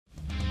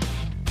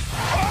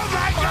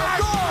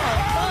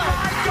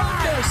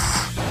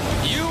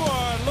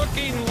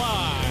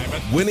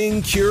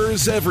Winning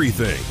cures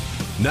everything.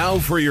 Now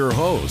for your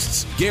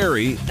hosts,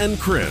 Gary and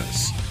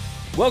Chris.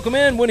 Welcome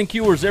in, Winning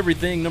Cures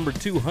Everything, number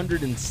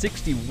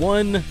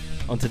 261.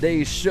 On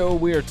today's show,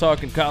 we are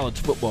talking college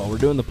football. We're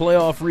doing the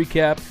playoff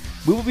recap.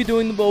 We will be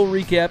doing the bowl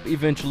recap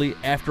eventually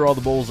after all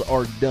the bowls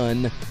are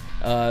done.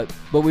 But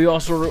we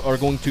also are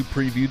going to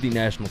preview the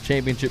national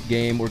championship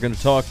game. We're going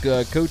to talk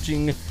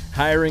coaching,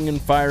 hiring, and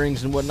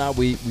firings and whatnot.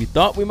 We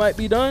thought we might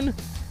be done.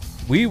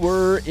 We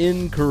were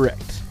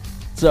incorrect.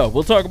 So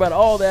we'll talk about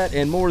all that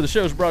and more. The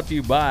show is brought to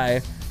you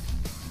by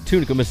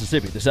Tunica,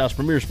 Mississippi, the South's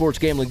premier sports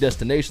gambling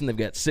destination. They've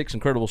got 6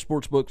 incredible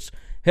sports books.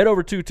 Head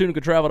over to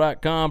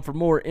tunicatravel.com for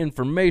more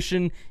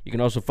information. You can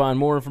also find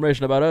more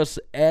information about us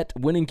at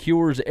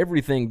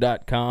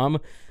winningcureseverything.com.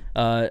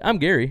 I'm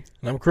Gary.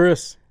 And I'm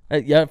Chris.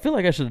 I feel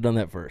like I should have done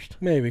that first.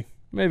 Maybe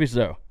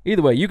so.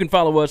 Either way, you can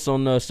follow us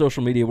on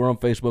social media. We're on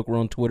Facebook. We're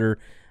on Twitter.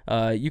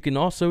 You can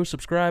also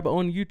subscribe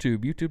on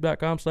YouTube,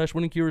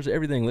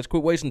 youtube.com/winningcureseverything. Let's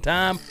quit wasting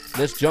time.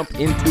 Let's jump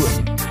into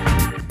it.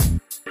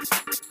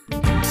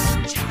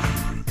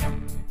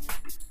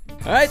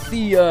 All right,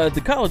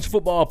 the college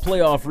football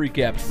playoff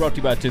recap is brought to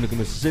you by Tunica,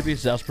 Mississippi,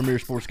 South's premier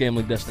sports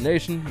gambling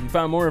destination. You can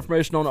find more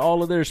information on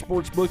all of their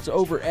sports books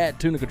over at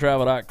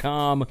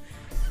tunicatravel.com.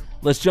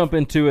 Let's jump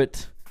into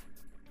it.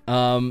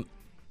 Notre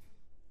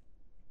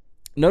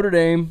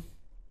Dame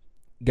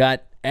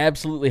got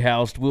absolutely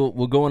housed. We'll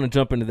go on and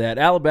jump into that.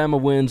 Alabama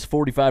wins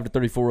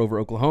 45-34 over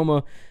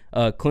Oklahoma.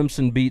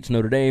 Clemson beats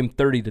Notre Dame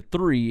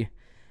 30-3.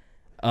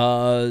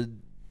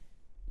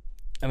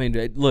 I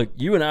mean, look,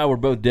 you and I were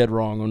both dead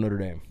wrong on Notre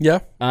Dame. Yeah.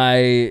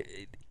 And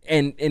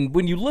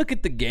when you look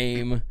at the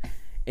game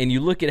and you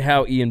look at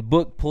how Ian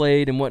Book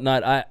played and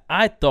whatnot,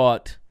 I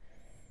thought,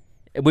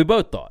 we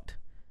both thought,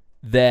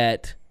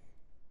 that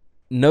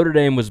Notre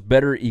Dame was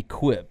better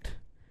equipped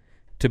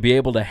to be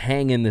able to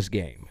hang in this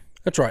game.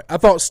 That's right. I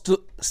thought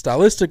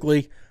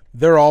stylistically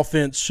their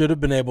offense should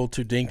have been able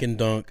to dink and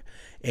dunk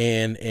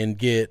and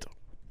get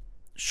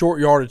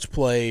short yardage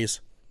plays,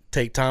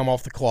 take time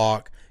off the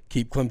clock,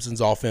 keep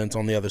Clemson's offense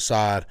on the other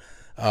side,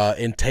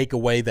 and take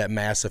away that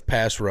massive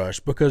pass rush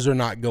because they're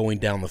not going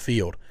down the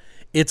field.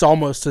 It's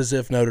almost as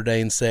if Notre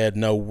Dame said,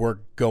 no, we're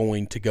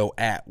going to go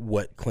at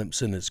what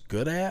Clemson is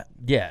good at.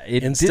 Yeah,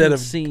 instead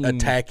of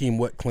attacking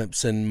what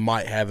Clemson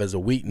might have as a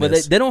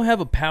weakness. But they don't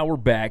have a power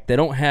back. They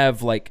don't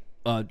have like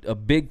a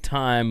big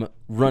time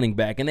running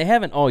back, and they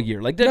haven't all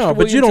year. Like Dexter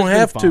but you Williams don't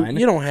have to. fine.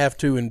 You don't have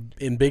to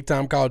in big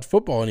time college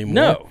football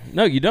anymore.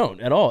 No, you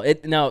don't at all.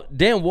 Now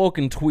Dan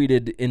Wolken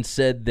tweeted and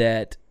said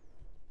that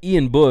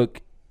Ian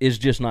Book is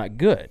just not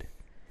good.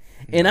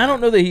 And I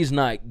don't know that he's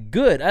not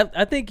good.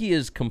 I think he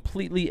is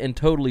completely and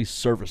totally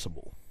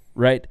serviceable,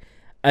 right?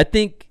 I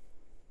think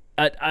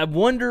I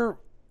wonder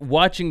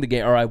watching the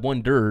game, or I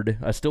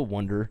still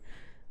wonder,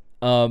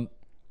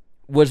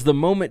 was the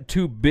moment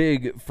too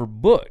big for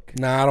Book?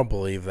 No, I don't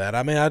believe that.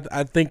 I mean,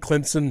 I think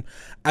Clemson,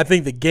 I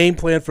think the game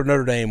plan for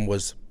Notre Dame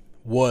was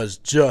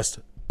just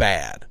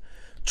bad.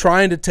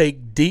 Trying to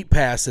take deep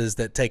passes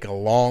that take a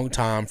long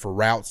time for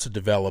routes to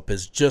develop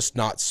is just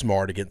not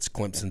smart against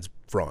Clemson's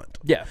front.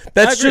 Yeah.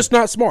 That's just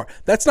not smart.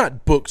 That's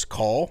not Book's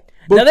call.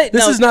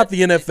 This is not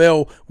the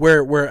NFL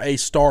where a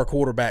star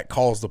quarterback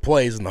calls the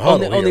plays in the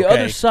huddle. On the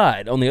other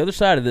side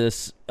of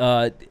this,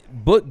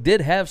 Book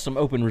did have some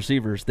open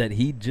receivers that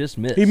he just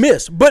missed. He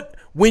missed. But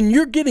when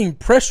you're getting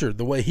pressured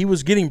the way he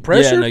was getting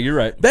pressured, yeah, no, you're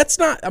right. That's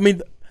not – I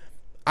mean –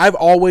 I've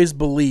always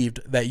believed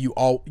that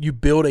you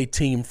build a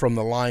team from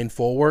the line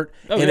forward.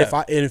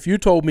 If you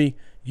told me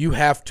you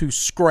have to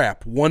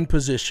scrap one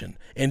position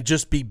and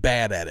just be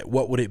bad at it,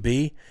 what would it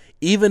be?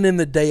 Even in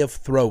the day of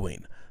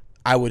throwing,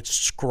 I would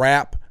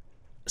scrap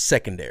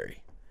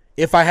secondary.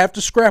 If I have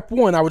to scrap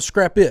one, I would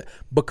scrap it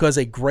because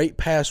a great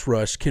pass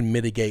rush can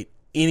mitigate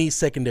any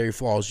secondary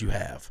flaws you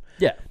have.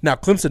 Yeah. Now,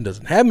 Clemson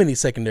doesn't have many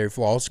secondary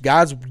flaws.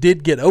 Guys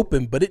did get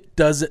open, but it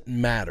doesn't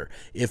matter.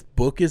 If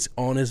Book is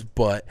on his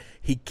butt,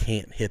 he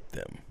can't hit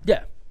them.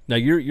 Yeah. No,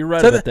 you're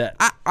right about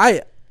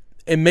that.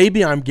 And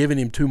maybe I'm giving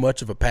him too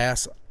much of a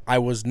pass. I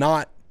was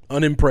not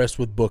unimpressed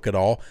with Book at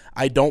all.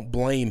 I don't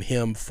blame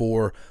him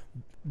for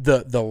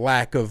the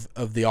lack of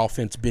the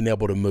offense being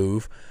able to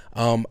move.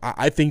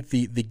 I think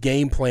the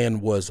game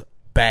plan was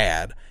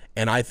bad,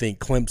 and I think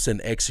Clemson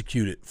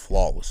executed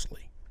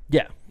flawlessly.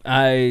 Yeah.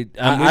 I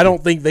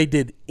don't think they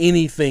did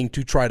anything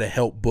to try to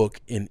help Book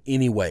in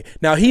any way.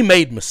 Now, he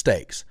made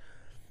mistakes,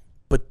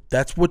 but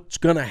that's what's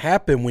going to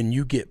happen when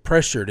you get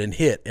pressured and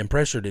hit and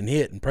pressured and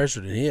hit and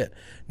pressured and hit.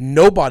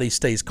 Nobody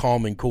stays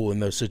calm and cool in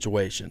those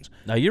situations.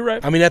 No, you're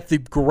right. I mean, at the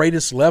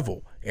greatest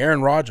level,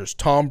 Aaron Rodgers,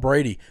 Tom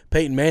Brady,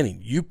 Peyton Manning,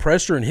 you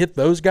pressure and hit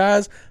those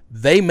guys,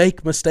 they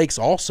make mistakes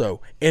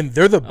also, and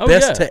they're the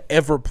best to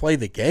ever play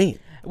the game.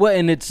 Well,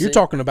 and you're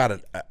talking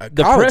about a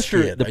college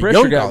kid, the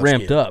pressure got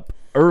ramped up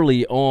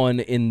early on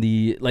in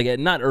the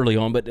not early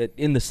on, but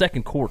in the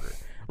second quarter,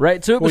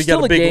 right? So it was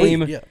still a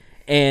game,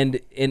 and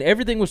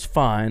everything was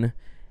fine.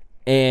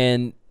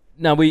 And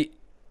now we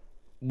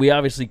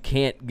obviously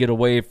can't get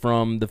away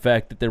from the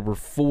fact that there were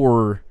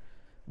 4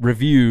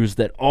 reviews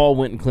that all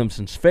went in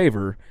Clemson's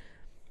favor.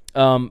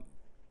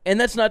 And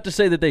that's not to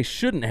say that they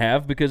shouldn't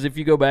have, because if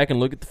you go back and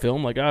look at the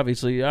film, like,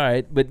 obviously, all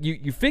right, but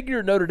you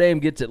figure Notre Dame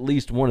gets at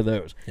least one of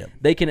those. Yep.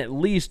 They can at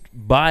least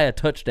buy a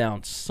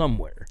touchdown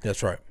somewhere.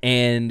 That's right.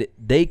 And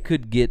they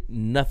could get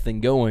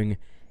nothing going.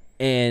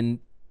 And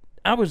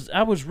I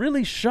was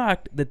really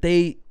shocked that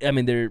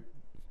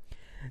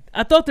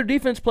I thought their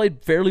defense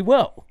played fairly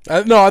well.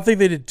 No, I think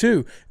they did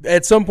too.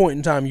 At some point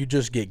in time, you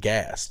just get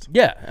gassed.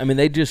 Yeah, I mean,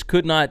 they just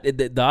could not.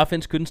 The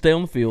offense couldn't stay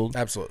on the field.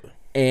 Absolutely.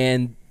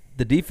 And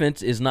the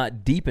defense is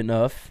not deep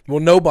enough. Well,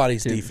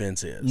 nobody's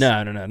defense is.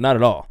 No, not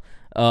at all.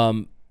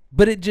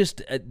 But it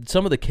just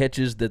some of the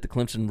catches that the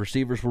Clemson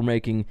receivers were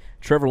making.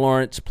 Trevor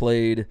Lawrence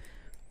played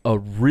a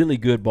really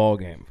good ball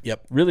game.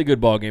 Yep, really good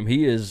ball game.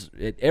 He is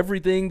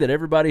everything that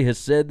everybody has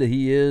said that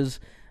he is,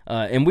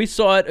 and we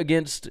saw it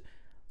against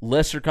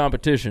lesser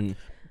competition.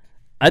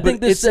 I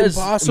think this says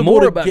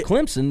more about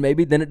Clemson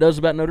maybe than it does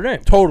about Notre Dame.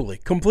 Totally.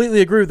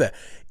 Completely agree with that.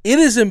 It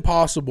is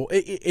impossible,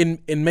 and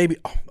maybe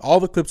all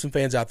the Clemson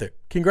fans out there,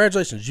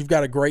 congratulations. You've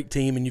got a great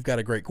team and you've got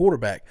a great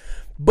quarterback.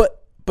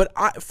 But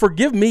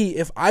forgive me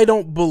if I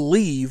don't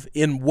believe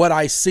in what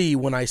I see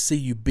when I see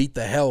you beat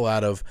the hell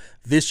out of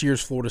this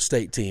year's Florida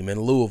State team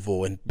and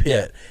Louisville and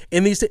Pitt. Yeah.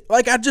 And these,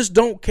 like, I just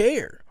don't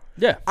care.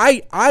 Yeah.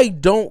 I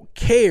don't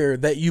care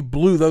that you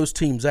blew those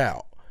teams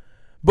out.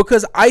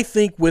 Because I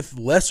think with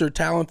lesser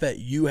talent that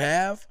you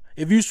have,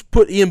 if you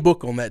put Ian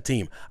Book on that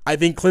team, I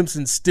think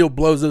Clemson still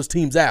blows those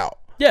teams out.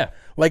 Yeah.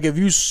 Like if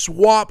you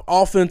swap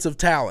offensive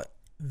talent,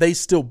 they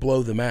still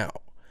blow them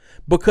out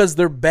because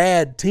they're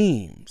bad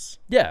teams.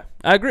 Yeah,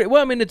 I agree.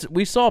 Well, I mean,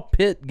 we saw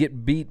Pitt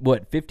get beat,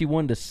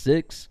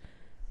 51-6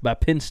 by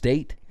Penn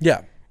State?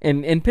 Yeah.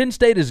 And Penn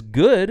State is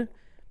good,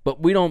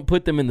 but we don't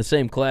put them in the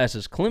same class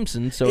as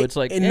Clemson, so it's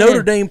like... And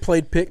Notre Dame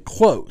played Pitt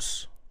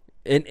close.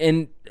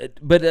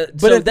 But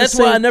that's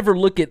why I never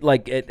look at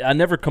I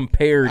never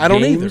compare games. I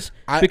don't either.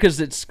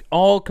 Because it's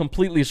all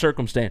completely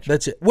circumstantial.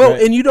 That's it. Well,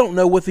 right? And you don't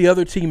know what the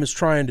other team is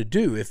trying to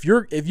do. If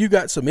you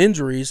got some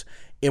injuries,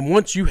 and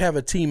once you have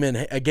a game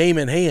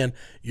in hand,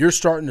 you're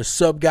starting to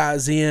sub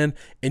guys in,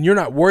 and you're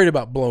not worried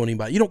about blowing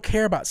anybody. You don't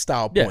care about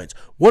style points.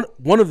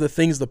 One of the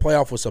things the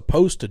playoff was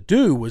supposed to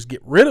do was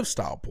get rid of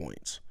style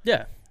points.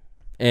 Yeah.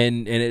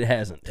 And it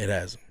hasn't. It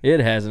hasn't. It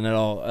hasn't at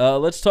all.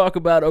 Let's talk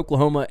about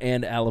Oklahoma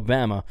and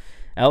Alabama.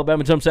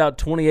 Alabama jumps out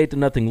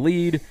 28-0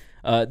 lead.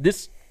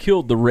 This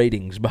killed the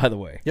ratings, by the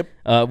way.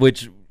 Yep.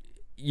 Which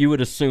you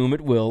would assume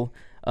it will.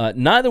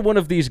 Neither one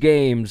of these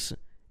games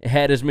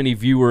had as many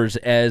viewers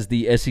as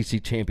the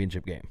SEC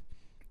championship game.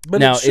 But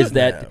now, is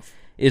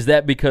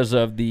that because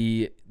of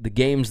the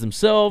games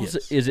themselves?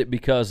 Yes. Is it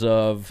because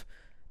of?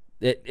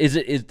 I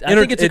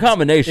think it's a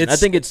combination. I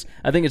think it's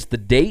the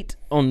date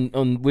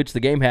on which the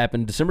game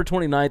happened. December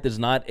 29th is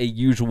not a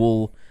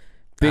usual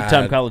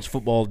big-time college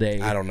football day.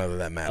 I don't know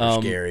that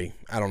matters, Gary.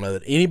 I don't know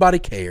that anybody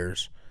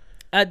cares.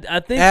 I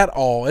think at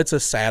all. It's a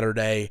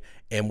Saturday,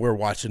 and we're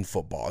watching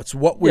football. It's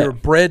what we were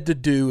bred to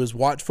do is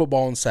watch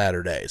football on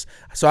Saturdays.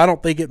 So I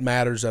don't think it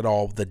matters at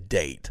all the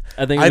date.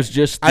 I think it was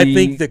just I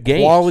think the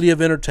games. Quality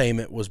of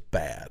entertainment was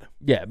bad.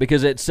 Yeah,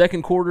 because at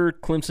second quarter,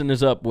 Clemson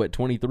is up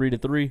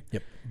 23-3.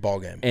 Yep, ball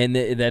game, and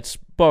that's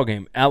ball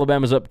game.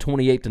 Alabama's up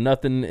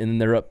 28-0,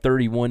 and they're up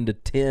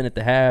 31-10 at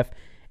the half.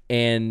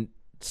 And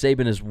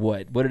Saban is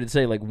what? What did it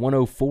say? Like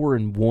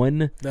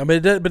 104-1. I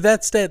mean, but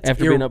that's stats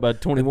after being up by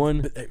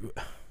 21.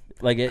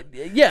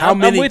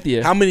 I'm with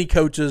you. How many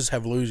coaches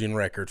have losing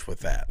records with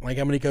that? Like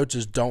how many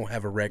coaches don't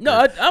have a record?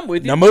 No, I'm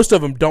with you. Now most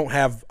of them don't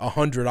have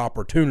 100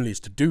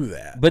 opportunities to do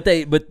that.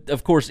 But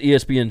of course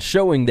ESPN's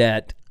showing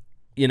that.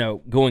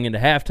 Going into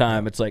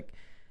halftime, it's like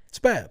it's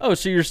bad. Oh,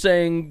 so you're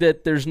saying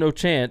that there's no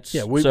chance?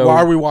 Yeah. Why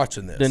are we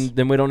watching this?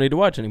 Then we don't need to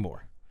watch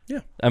anymore.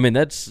 Yeah. I mean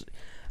that's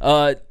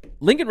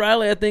Lincoln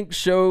Riley. I think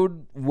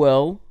showed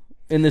well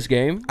in this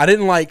game. I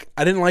didn't like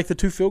the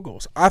 2 field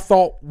goals. I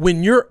thought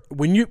when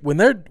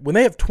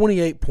they have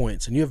 28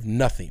 points and you have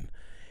nothing,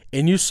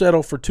 and you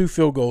settle for 2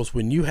 field goals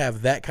when you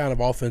have that kind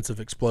of offensive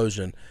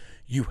explosion,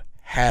 you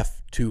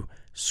have to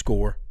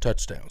score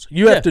touchdowns.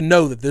 You have to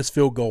know that this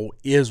field goal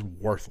is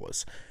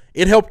worthless.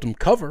 It helped them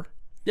cover.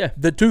 Yeah.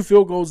 The 2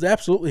 field goals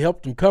absolutely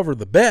helped them cover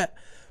the bet,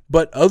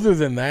 but other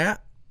than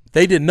that,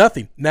 they did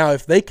nothing. Now,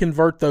 if they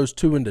convert those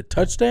 2 into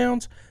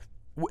touchdowns,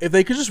 if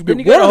they could just get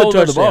one of the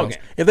touchdowns,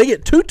 if they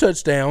get 2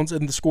 touchdowns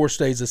and the score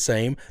stays the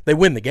same, they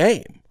win the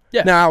game.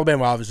 Yeah. Now,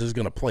 Alabama obviously is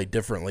going to play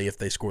differently if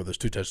they score those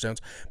 2 touchdowns.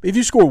 But if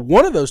you score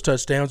one of those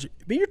touchdowns,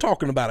 you're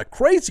talking about a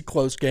crazy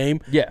close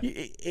game. Yeah.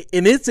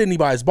 And it's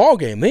anybody's ball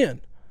game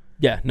then.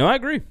 Yeah, no, I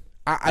agree.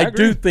 I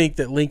do think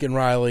that Lincoln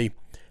Riley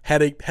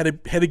had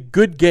a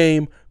good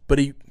game, but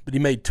he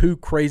made 2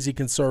 crazy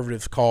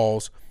conservative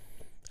calls.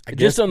 I guess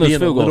just on those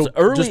field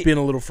goals, just being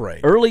a little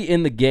afraid. Early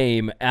in the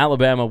game,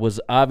 Alabama was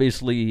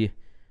obviously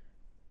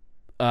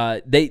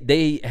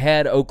they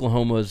had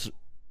Oklahoma's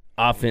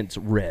offense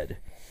read.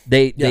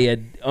 They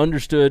had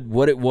understood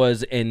what it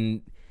was,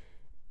 and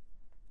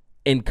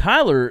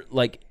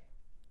Kyler,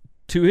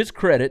 to his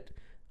credit,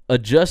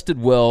 adjusted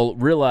well,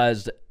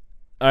 realized,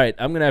 all right,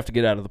 I'm going to have to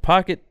get out of the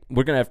pocket.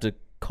 We're going to have to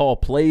call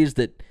plays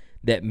that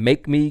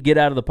make me get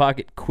out of the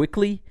pocket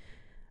quickly.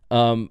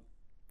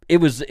 It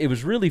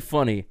was really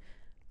funny.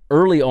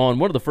 Early on,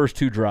 one of the first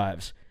 2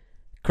 drives,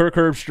 Kirk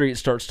Herbstreit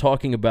starts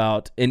talking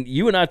about, and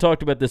you and I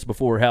talked about this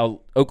before,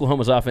 how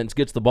Oklahoma's offense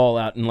gets the ball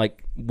out in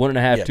like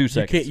 1.5, 2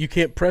 seconds. You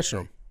can't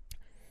pressure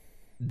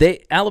them.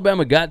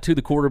 Alabama got to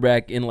the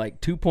quarterback in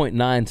like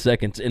 2.9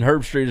 seconds, and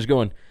Herbstreit is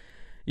going,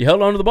 "You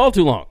held on to the ball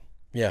too long."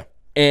 Yeah.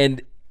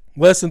 And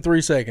less than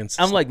 3 seconds.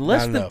 I'm like,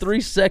 less than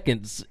 3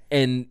 seconds,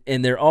 and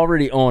they're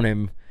already on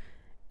him,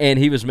 and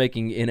he was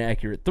making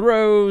inaccurate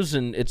throws,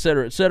 and et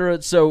cetera, et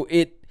cetera. So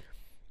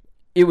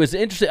it was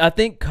interesting. I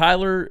think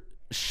Kyler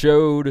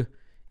showed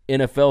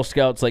NFL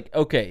scouts, like,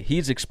 okay,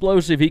 he's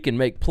explosive, he can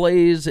make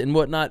plays and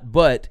whatnot,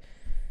 but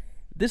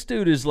this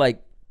dude is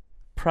like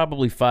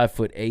probably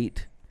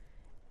 5'8",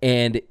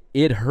 and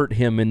it hurt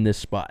him in this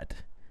spot.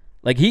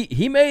 Like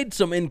he made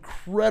some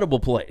incredible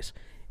plays,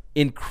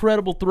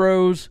 incredible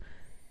throws,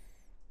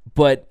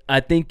 but I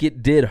think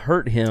it did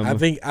hurt him. I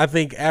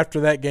think after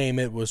that game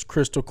it was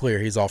crystal clear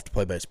he's off to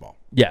play baseball.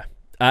 Yeah.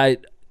 I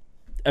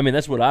mean,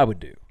 that's what I would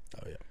do.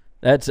 Oh yeah.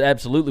 That's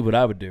absolutely what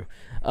I would do.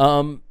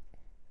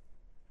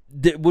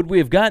 Would we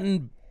have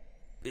gotten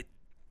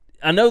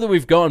 – I know that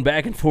we've gone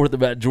back and forth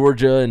about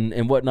Georgia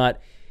and whatnot.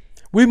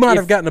 We might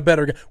have gotten a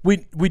better game.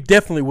 We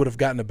definitely would have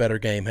gotten a better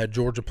game had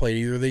Georgia played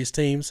either of these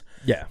teams.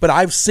 Yeah. But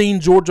I've seen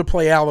Georgia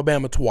play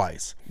Alabama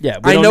twice. Yeah.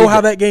 I know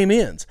how that game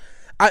ends.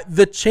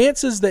 The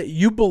chances that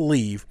you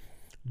believe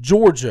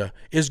Georgia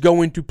is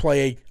going to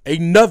play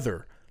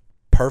another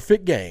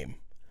perfect game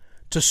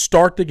to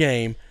start the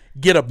game,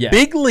 get a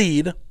big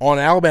lead on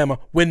Alabama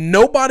when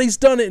nobody's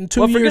done it in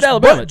 2 years. Forget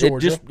Alabama. But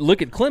Georgia. Just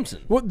look at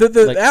Clemson. Well,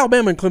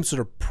 Alabama and Clemson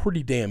are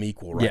pretty damn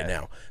equal right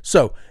now.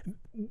 So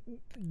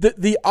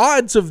the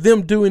odds of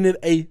them doing it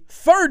a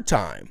third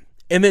time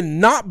and then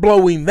not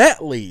blowing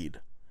that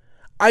lead,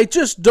 I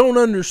just don't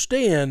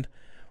understand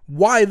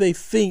why they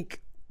think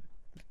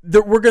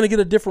that we're going to get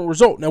a different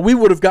result. Now, we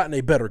would have gotten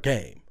a better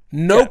game.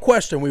 No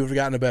question we would have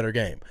gotten a better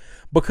game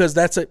because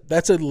that's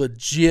a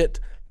legit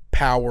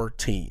power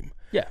team.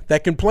 Yeah.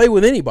 That can play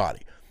with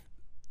anybody.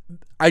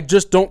 I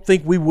just don't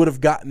think we would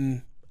have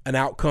gotten an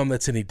outcome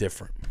that's any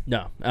different.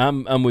 No,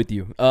 I'm with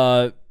you.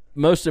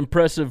 Most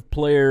impressive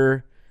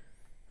player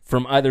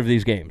from either of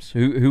these games.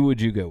 Who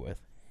would you go with?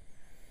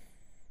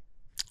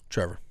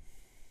 Trevor.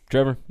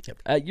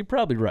 Yep. You're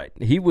probably right.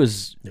 He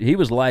was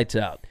lights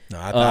out. No,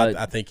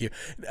 I think you.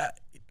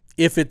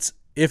 If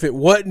it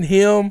wasn't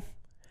him,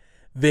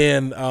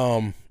 then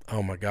oh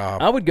my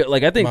God! I would go.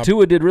 Like I think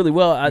Tua did really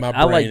well. I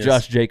like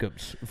Josh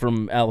Jacobs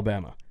from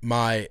Alabama.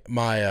 Oh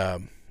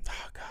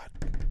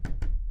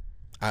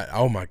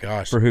my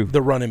gosh! For who?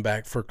 The running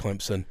back for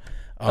Clemson.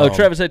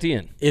 Travis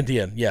Etienne.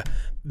 Yeah.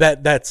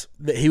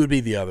 He would be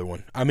the other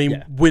one. I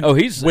mean,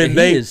 he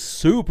is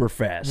super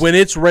fast. When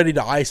it's ready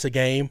to ice a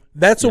game,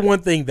 that's the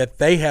one thing that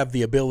they have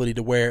the ability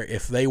to wear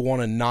if they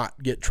want to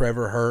not get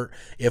Trevor hurt,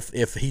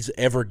 if he's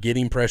ever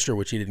getting pressure,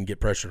 which he didn't get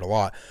pressured a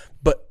lot.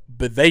 But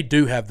they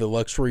do have the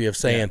luxury of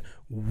saying,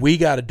 we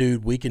got a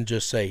dude we can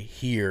just say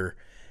here,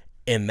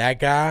 and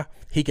that guy,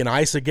 he can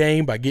ice a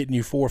game by getting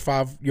you 4 or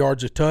 5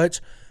 yards of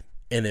touch,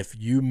 and if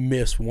you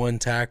miss one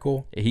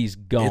tackle, he's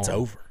gone. It's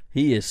over.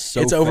 He is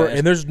so it's fast. over,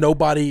 and there's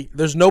nobody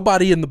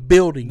in the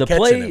building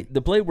catching him.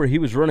 The play where he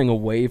was running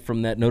away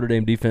from that Notre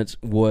Dame defense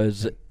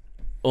was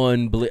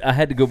unbelievable. I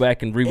had to go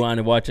back and rewind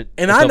and watch it.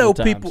 And I know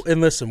people.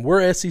 And listen,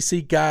 we're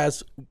SEC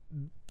guys.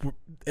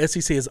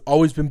 SEC has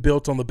always been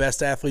built on the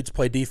best athletes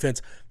play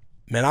defense.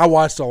 Man, I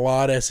watched a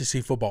lot of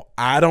SEC football.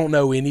 I don't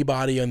know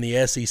anybody in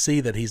the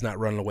SEC that he's not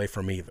running away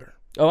from either.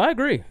 Oh, I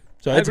agree.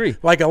 So I agree.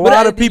 Like a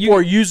lot of people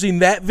are using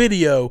that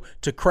video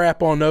to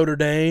crap on Notre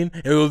Dame.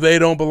 And they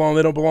don't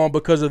belong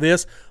because of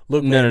this.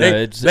 Look, no,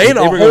 they ain't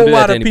a whole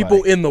lot of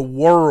people in the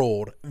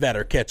world that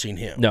are catching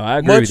him. No, I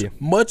agree with you.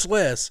 Much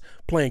less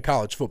playing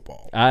college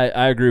football.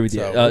 I agree with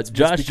you.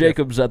 Josh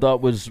Jacobs, I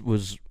thought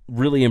was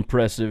really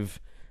impressive,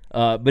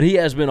 but he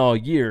has been all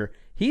year.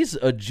 He's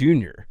a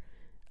junior.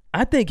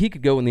 I think he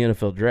could go in the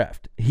NFL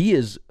draft. He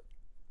is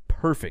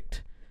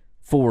perfect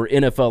for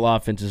NFL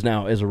offenses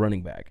now as a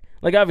running back.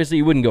 Like, obviously,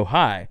 you wouldn't go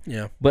high.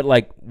 Yeah. But,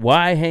 like,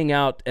 why hang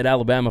out at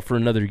Alabama for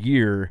another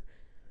year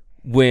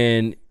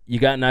when you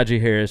got Najee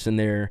Harris in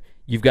there?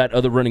 You've got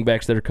other running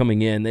backs that are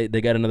coming in.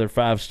 They got another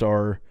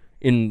 5-star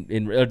in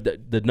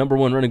the number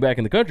one running back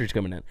in the country is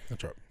coming in.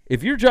 That's right.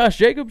 If you're Josh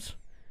Jacobs,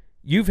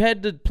 you've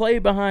had to play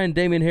behind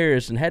Damian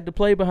Harris and had to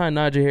play behind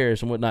Najee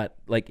Harris and whatnot.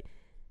 Like,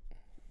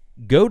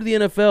 go to the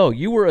NFL.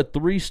 You were a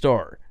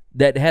 3-star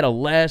that had a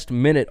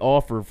last-minute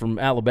offer from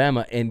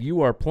Alabama, and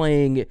you are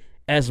playing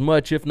as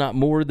much, if not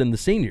more, than the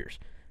seniors,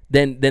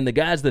 than the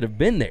guys that have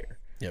been there.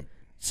 Yep.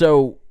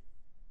 So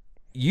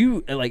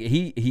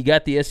he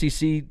got the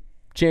SEC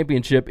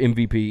championship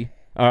MVP,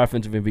 or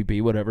offensive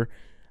MVP, whatever.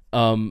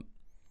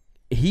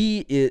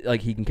 He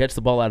can catch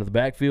the ball out of the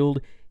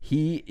backfield.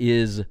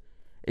 Did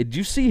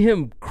you see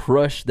him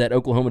crush that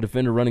Oklahoma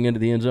defender running into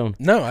the end zone?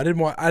 No, I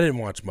didn't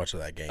watch much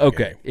of that game.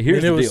 Okay,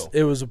 here's the deal.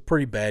 It was a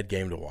pretty bad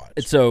game to watch.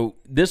 So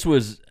this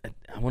was,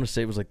 I want to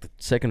say it was like the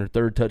second or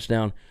third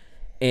touchdown,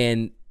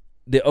 and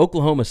the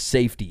Oklahoma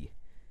safety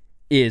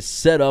is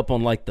set up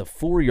on like the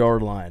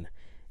 4-yard line,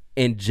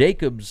 and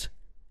Jacobs,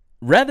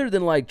 rather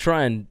than like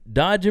try and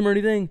dodge him or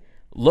anything,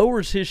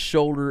 lowers his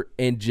shoulder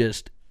and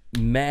just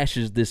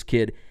mashes this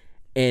kid,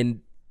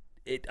 and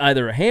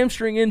either a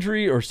hamstring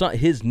injury or something,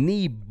 his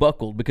knee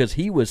buckled because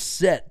he was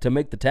set to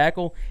make the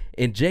tackle,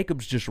 and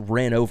Jacobs just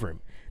ran over him.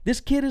 This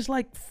kid is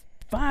like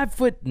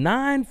 5'9",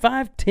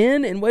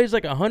 5'10", and weighs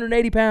like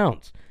 180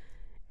 pounds,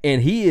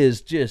 and he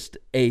is just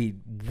a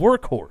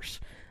workhorse.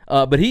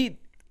 But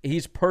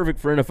he's perfect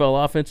for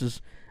NFL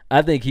offenses.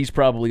 I think he's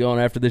probably on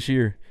after this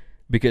year,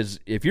 because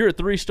if you're a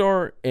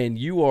 3-star and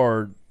you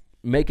are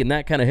making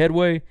that kind of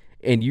headway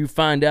and you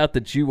find out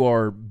that you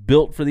are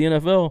built for the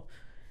NFL,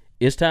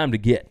 it's time to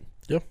get.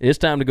 Yep. It's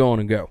time to go on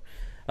and go.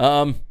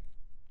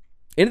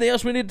 Anything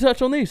else we need to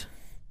touch on these?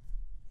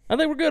 I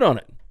think we're good on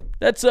it.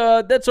 That's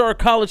our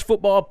college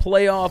football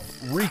playoff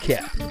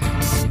recap.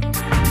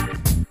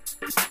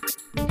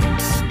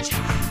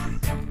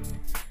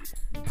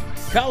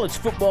 College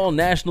football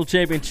national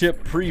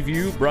championship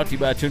preview brought to you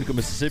by Tunica,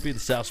 Mississippi, the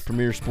South's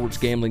premier sports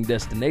gambling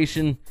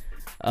destination.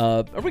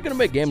 Are we going to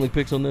make gambling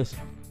picks on this?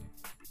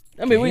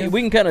 I mean,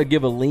 we can kind of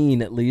give a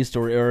lean at least,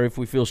 or if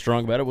we feel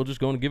strong about it, we'll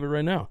just go and give it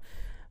right now.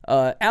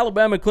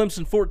 Alabama and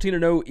Clemson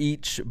 14-0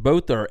 each.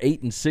 Both are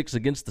 8-6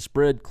 against the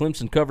spread.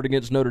 Clemson covered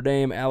against Notre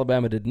Dame.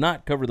 Alabama did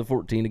not cover the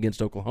 14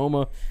 against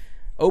Oklahoma.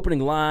 Opening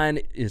line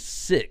is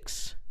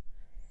 6,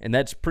 and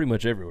that's pretty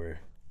much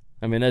everywhere.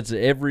 I mean, that's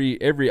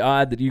every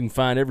odd that you can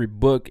find, every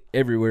book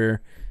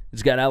everywhere.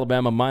 It's got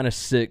Alabama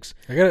 -6.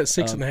 I got it at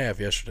 6.5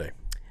 yesterday.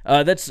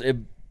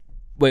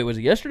 Wait, was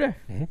it yesterday?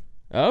 Mm-hmm.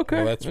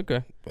 Okay, well,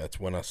 okay. That's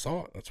when I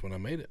saw it. That's when I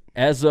made it.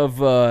 As of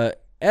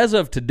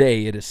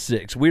today, it is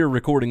 6. We are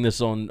recording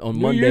this on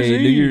Monday,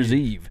 New Year's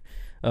Eve.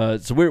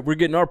 So we're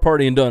getting our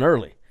partying done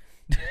early.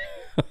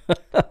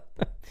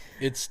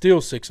 It's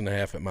still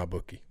 6.5 at my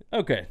bookie.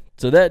 Okay,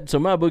 so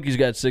my bookie's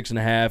got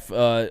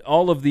 6.5.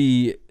 All of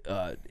the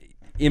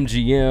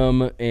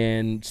MGM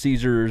and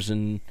Caesars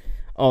and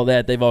all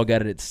that, they've all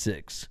got it at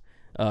 6.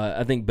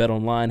 I think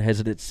BetOnline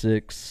has it at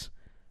 6.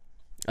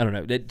 I don't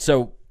know.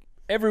 So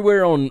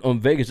everywhere on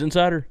Vegas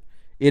Insider,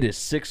 it is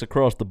 6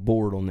 across the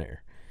board on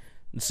there.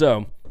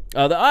 So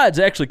the odds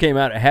actually came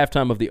out at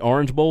halftime of the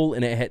Orange Bowl,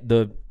 and it had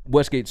the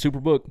Westgate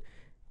Superbook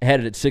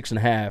had it at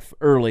 6.5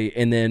 early,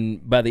 and then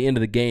by the end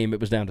of the game, it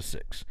was down to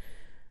 6.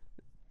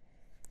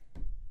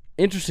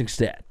 Interesting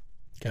stat.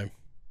 Okay.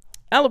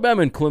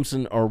 Alabama and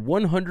Clemson are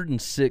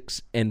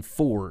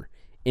 106-4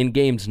 in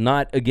games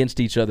not against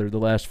each other the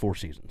last 4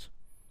 seasons.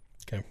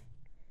 Okay.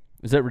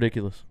 Is that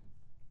ridiculous?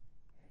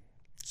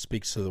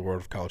 Speaks to the world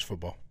of college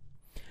football.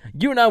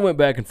 You and I went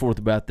back and forth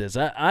about this.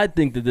 I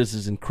think that this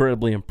is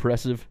incredibly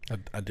impressive.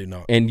 I do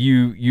not. And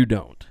you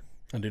don't.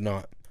 I do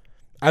not.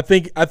 I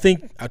think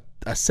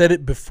I said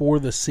it before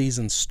the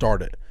season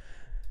started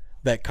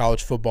that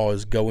college football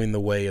is going the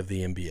way of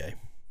the NBA.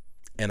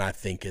 And I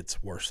think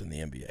it's worse than the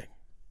NBA.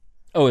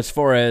 Oh, as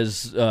far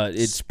as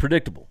it's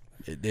predictable.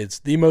 It's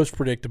the most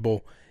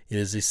predictable. It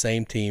is the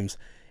same teams,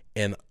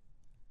 and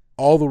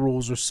all the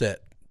rules are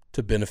set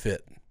to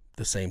benefit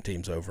the same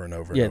teams over and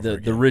over and over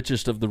again. The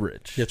richest of the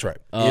rich. That's right.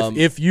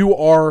 If you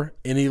are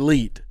an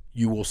elite,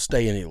 you will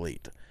stay an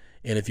elite.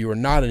 And if you are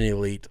not an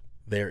elite,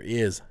 there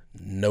is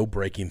no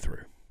breaking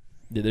through.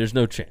 Yeah, there's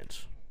no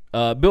chance.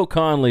 Bill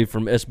Conley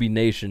from SB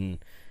Nation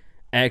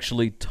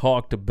actually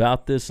talked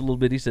about this a little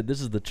bit. He said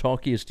this is the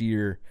chalkiest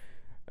year.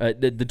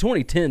 The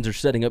 2010s are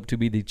setting up to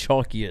be the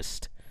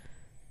chalkiest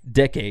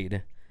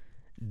decade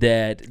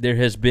that there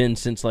has been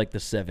since like the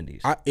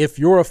 70s. If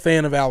you're a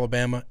fan of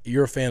Alabama,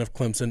 you're a fan of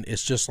Clemson,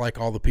 it's just like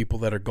all the people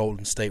that are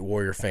Golden State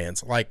Warrior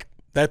fans. Like,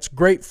 that's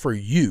great for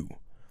you.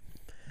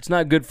 It's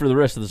not good for the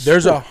rest of the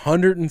There's sport.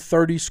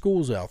 130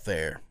 schools out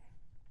there.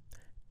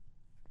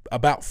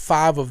 About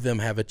 5 of them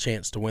have a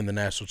chance to win the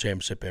national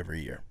championship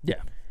every year.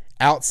 Yeah.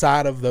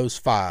 Outside of those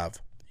 5,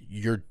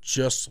 you're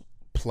just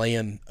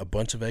playing a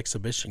bunch of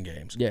exhibition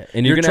games. Yeah,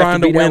 and you're going to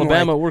have to beat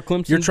Alabama or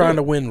Clemson. You're trying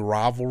to win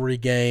rivalry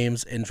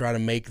games and try to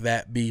make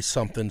that be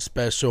something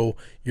special.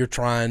 You're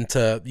trying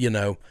to,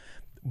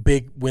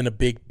 win a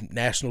big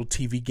national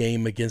TV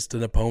game against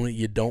an opponent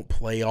you don't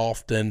play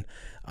often,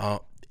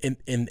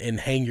 and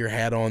hang your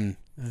hat on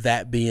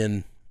that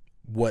being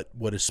what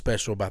is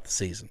special about the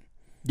season.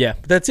 Yeah.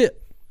 But that's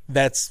it.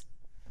 That's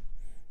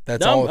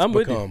all it's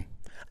become.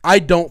 I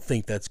don't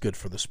think that's good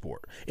for the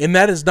sport. And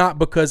that is not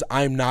because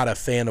I'm not a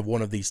fan of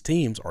one of these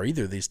teams or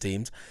either of these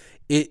teams.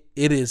 It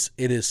is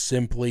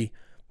simply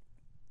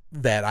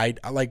that I'm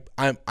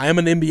an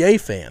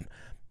NBA fan.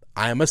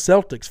 I'm a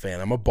Celtics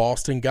fan. I'm a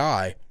Boston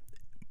guy.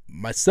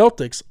 My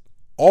Celtics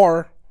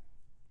are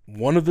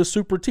one of the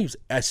super teams.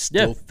 I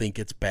still think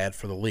it's bad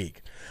for the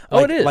league.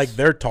 It is. Like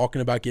they're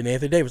talking about getting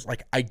Anthony Davis.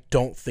 Like, I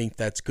don't think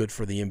that's good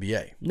for the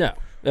NBA. No.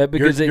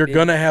 Because you're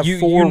going to have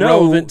 4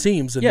 relevant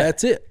teams, and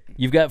that's it.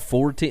 You've got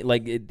 4 teams.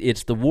 Like,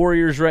 it's the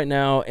Warriors right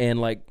now and,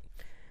 like,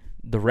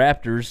 the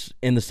Raptors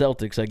and the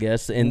Celtics, I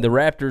guess. And the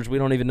Raptors, we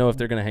don't even know if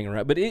they're going to hang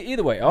around. But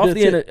either way, off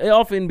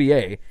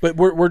NBA. But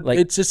we're like,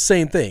 it's just the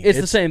same thing. It's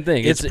the same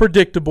thing. It's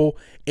predictable.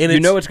 And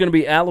it's going to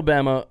be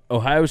Alabama,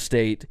 Ohio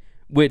State,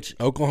 which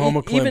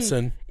Oklahoma,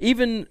 Clemson.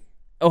 Even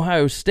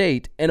Ohio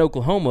State and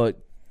Oklahoma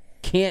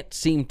can't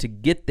seem to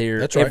get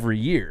there every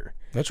year.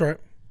 That's right.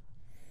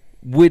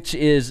 Which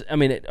is, I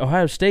mean, at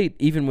Ohio State,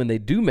 even when they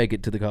do make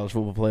it to the college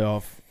football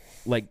playoff,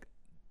 like,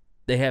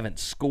 they haven't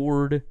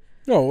scored.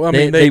 No, I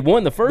mean, they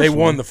won the first one. They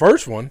won the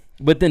first one.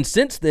 But then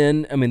since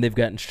then, I mean, they've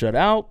gotten shut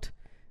out.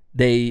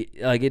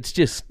 It's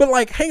just. But,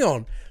 like, hang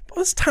on.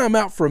 Let's time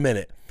out for a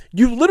minute.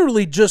 You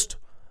literally just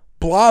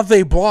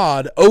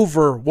blah'd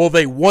over, well,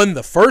 they won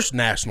the first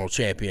national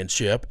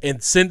championship,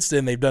 and since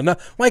then they've done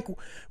nothing. Like,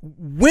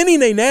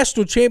 winning a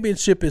national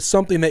championship is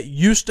something that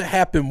used to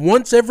happen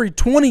once every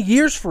 20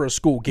 years for a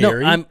school,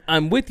 Gary. No,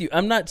 I'm with you.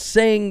 I'm not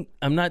saying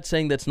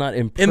that's not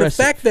impressive. And the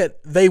fact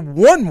that they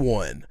won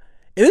one,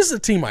 and this is a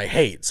team I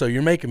hate, so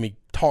you're making me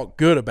talk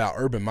good about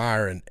Urban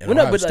Meyer and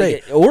Ohio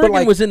State.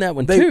 Oregon was in that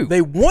one too.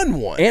 They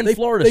won one. And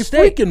Florida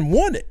State. They freaking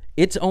won it.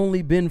 It's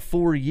only been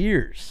 4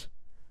 years.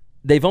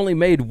 They've only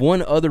made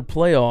one other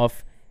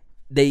playoff.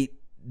 They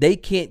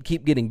can't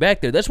keep getting back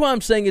there. That's why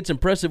I'm saying it's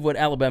impressive what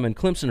Alabama and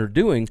Clemson are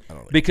doing,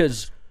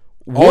 because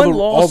one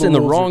loss in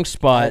the wrong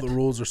spot. All the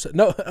rules are set.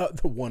 No,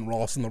 the one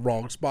loss in the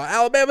wrong spot.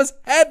 Alabama's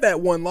had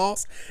that one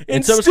loss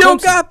and so still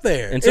got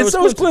there. And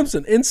so is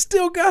Clemson and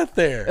still got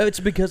there. It's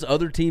because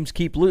other teams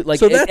keep losing. Like,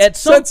 so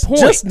that's point,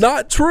 just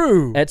not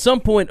true. At some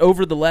point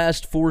over the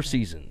last 4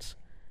 seasons,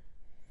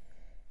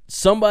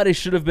 somebody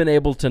should have been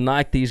able to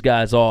knock these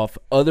guys off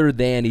other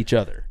than each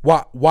other.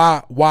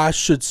 Why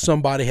should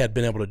somebody have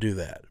been able to do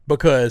that?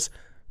 Because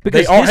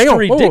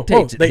history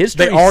dictates it.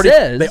 History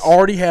says they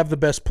already have the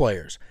best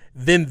players.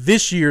 Then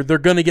this year they're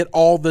going to get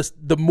all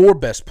the more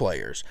best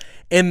players,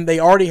 and they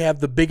already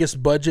have the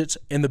biggest budgets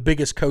and the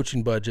biggest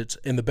coaching budgets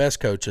and the best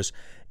coaches,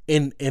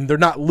 and they're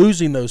not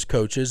losing those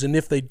coaches. And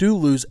if they do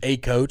lose a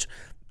coach,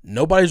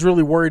 nobody's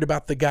really worried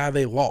about the guy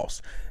they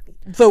lost.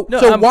 So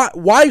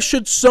why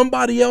should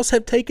somebody else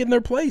have taken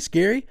their place,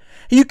 Gary?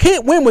 You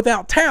can't win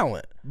without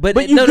talent.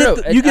 But you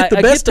get the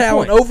best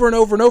talent over and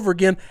over and over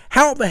again.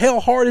 How the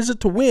hell hard is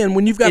it to win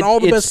when you've got all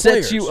the best players?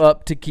 It sets you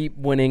up to keep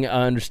winning.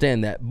 I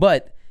understand that.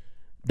 But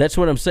that's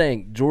what I'm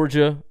saying.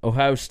 Georgia,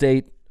 Ohio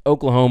State,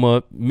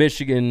 Oklahoma,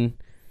 Michigan,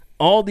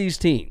 all these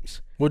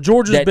teams. Well,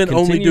 Georgia's been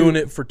only doing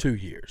it for 2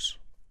 years.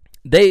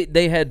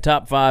 They had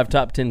top 5,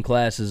 top 10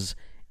 classes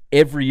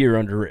every year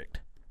under Richt.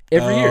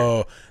 Every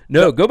year.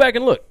 No, go back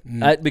and look.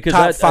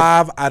 Because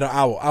top 5,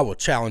 I will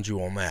challenge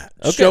you on that.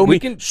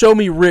 Okay, show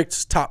me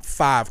Richt's top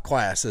 5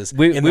 classes.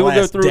 We will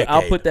go through. Decade.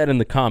 I'll put that in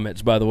the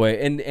comments, by the way,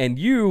 and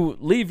you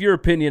leave your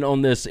opinion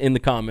on this in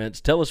the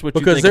comments. Tell us what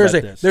you think about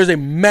this. There's a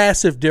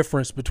massive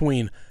difference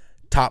between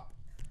top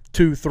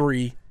 2,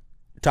 3,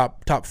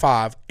 top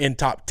 5, and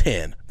top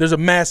 10. There's a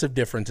massive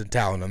difference in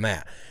talent on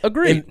that.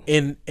 Agreed.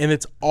 And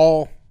it's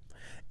all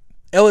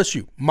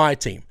LSU, my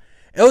team.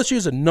 LSU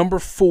is a number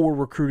 4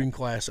 recruiting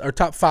class, or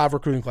top 5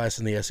 recruiting class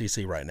in the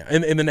SEC right now,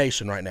 in the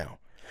nation right now.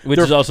 Which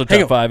is also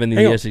top 5 in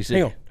the SEC.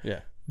 Hang on.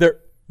 Yeah. They're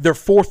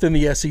 4th in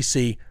the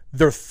SEC.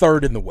 They're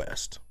 3rd in the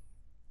West.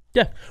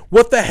 Yeah.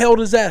 What the hell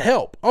does that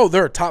help? Oh,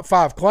 they're a top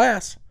 5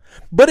 class.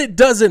 But it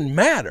doesn't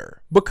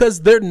matter,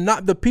 because they're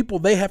not, the people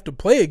they have to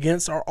play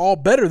against are all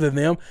better than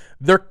them.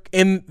 They're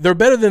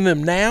better than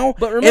them now,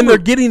 but remember, and they're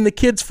getting the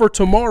kids for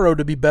tomorrow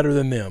to be better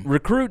than them.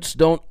 Recruits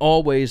don't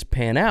always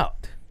pan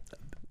out.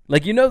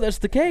 Like, that's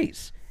the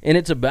case. And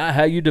it's about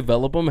how you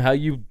develop them,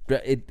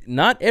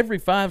 not every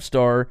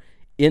 5-star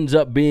ends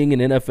up being an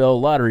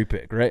NFL lottery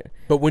pick, right?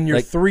 But when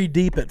you're 3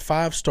 deep at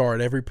 5-star at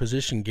every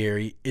position,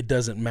 Gary, it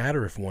doesn't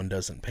matter if one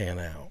doesn't pan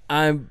out.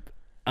 I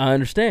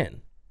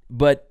understand.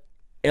 But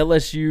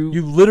LSU,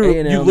 you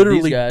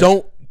literally guys,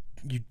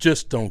 you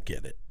just don't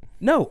get it.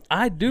 No,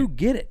 I do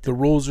get it. The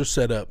rules are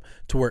set up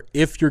to where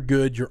if you're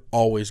good, you're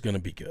always going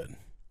to be good.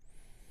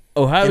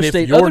 Ohio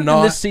State, other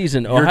than this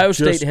season, Ohio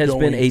State has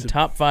been a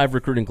top 5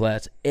 recruiting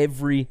class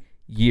every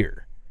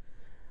year.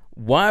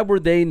 Why were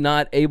they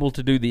not able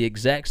to do the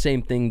exact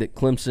same thing that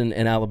Clemson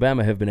and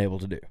Alabama have been able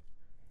to do?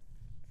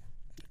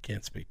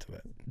 Can't speak to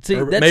that. See,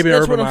 maybe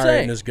that's Urban what I'm Meyer saying.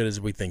 Isn't as good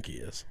as we think he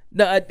is.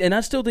 No, and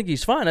I still think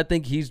he's fine. I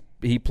think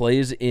he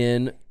plays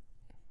in.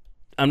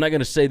 I'm not going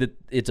to say that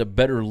it's a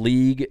better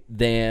league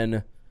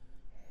or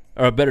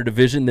a better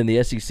division than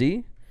the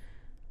SEC,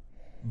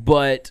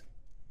 but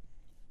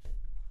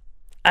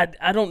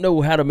I don't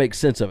know how to make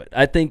sense of it.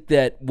 I think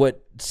that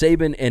what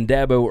Saban and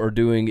Dabo are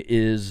doing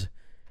is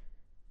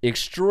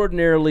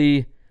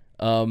extraordinarily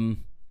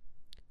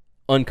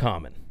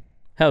uncommon.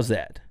 How's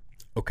that?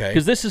 Okay.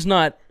 Because this is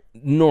not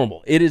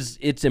normal.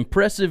 It's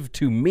impressive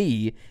to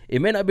me.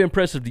 It may not be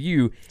impressive to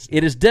you.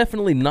 It is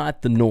definitely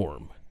not the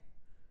norm.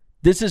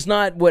 This is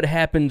not what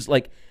happens.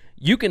 Like,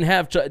 you can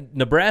have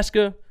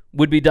Nebraska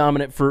would be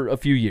dominant for a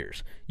few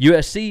years.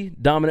 USC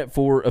dominant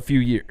for a few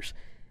years.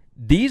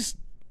 These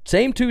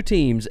same 2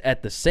 teams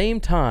at the same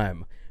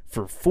time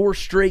for 4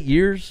 straight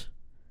years,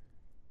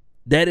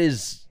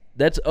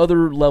 that's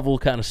other level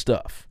kind of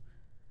stuff.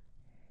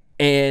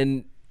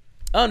 And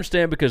I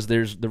understand, because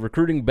there's the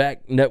recruiting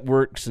back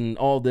networks and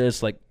all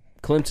this. Like,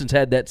 Clemson's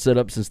had that set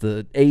up since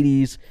the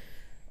 80s.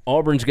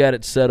 Auburn's got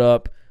it set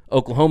up.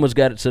 Oklahoma's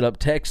got it set up.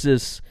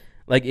 Texas.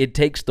 Like, it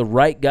takes the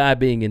right guy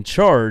being in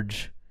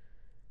charge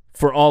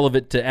for all of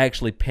it to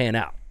actually pan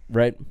out,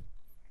 right?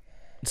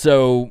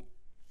 So,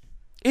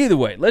 either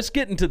way, let's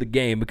get into the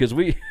game because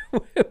we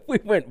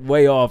went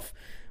way off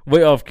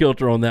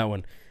kilter on that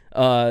one.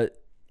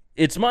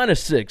 It's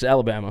 -6,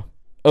 Alabama,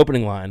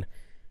 opening line.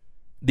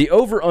 The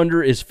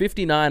over-under is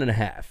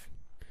 59.5.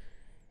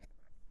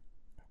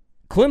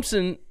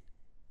 Clemson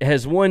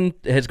has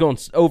gone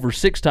over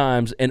 6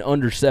 times and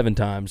under 7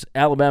 times.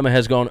 Alabama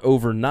has gone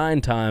over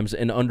 9 times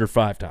and under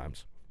 5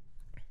 times.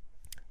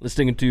 Let's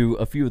dig into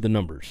a few of the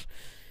numbers.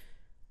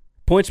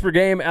 Points per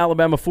game,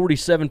 Alabama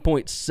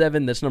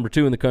 47.7, that's number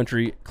 2 in the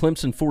country.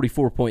 Clemson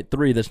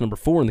 44.3, that's number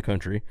 4 in the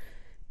country.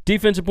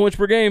 Defensive points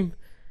per game,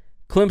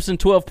 Clemson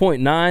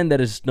 12.9,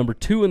 that is number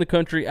 2 in the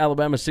country.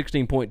 Alabama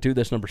 16.2,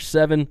 that's number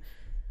 7.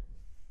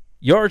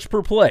 Yards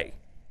per play,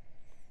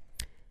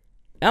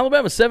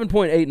 Alabama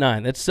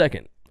 7.89, that's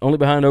second, only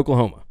behind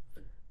Oklahoma.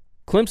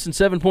 Clemson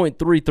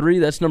 7.33,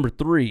 that's number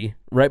 3,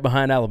 right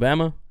behind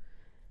Alabama.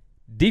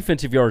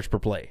 Defensive yards per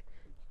play,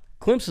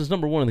 Clemson's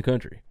number 1 in the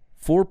country,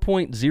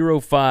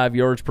 4.05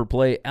 yards per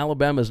play.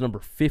 Alabama's number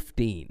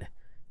 15,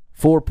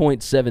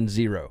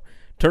 4.70.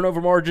 Turnover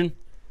margin,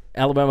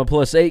 Alabama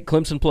 +8,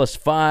 Clemson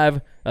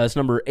 +5. That's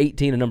number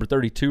 18 and number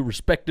 32,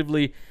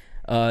 respectively.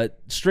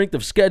 Strength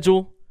of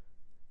schedule,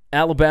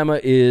 Alabama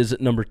is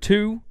number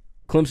 2.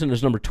 Clemson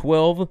is number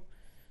 12,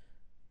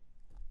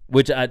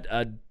 which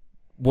I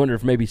wonder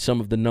if maybe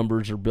some of the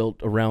numbers are built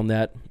around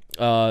that.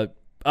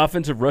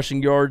 Offensive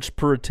rushing yards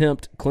per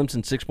attempt,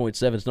 Clemson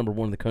 6.7 is number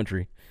 1 in the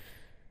country.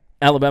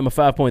 Alabama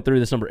 5.3,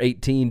 that's number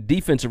 18.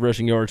 Defensive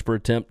rushing yards per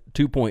attempt,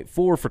 2.4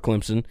 for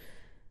Clemson.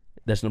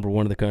 That's number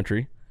 1 in the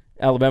country.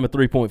 Alabama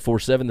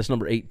 3.47, that's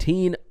number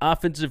 18.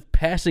 Offensive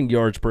passing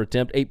yards per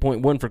attempt,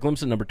 8.1 for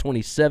Clemson, number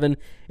 27.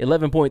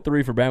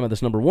 11.3 for Bama,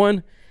 that's number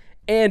 1.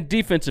 And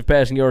defensive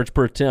passing yards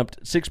per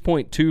attempt,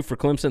 6.2 for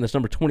Clemson, that's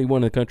number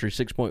 21 in the country.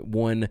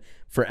 6.1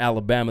 for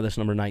Alabama, that's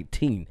number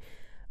 19.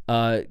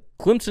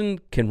 Clemson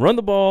can run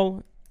the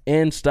ball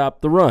and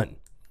stop the run.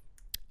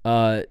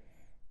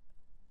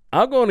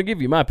 I'll go on and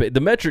give you my pick.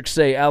 The metrics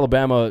say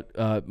Alabama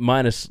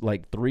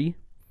 -3,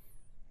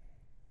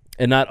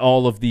 and not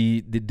all of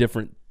the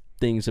different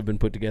things have been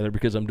put together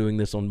because I'm doing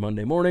this on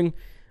Monday morning.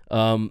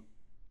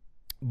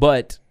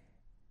 But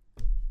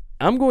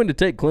I'm going to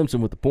take Clemson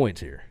with the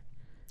points here.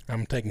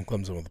 I'm taking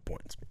Clemson with the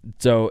points.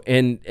 So,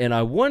 and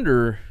I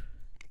wonder.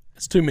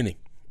 It's too many.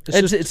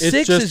 It's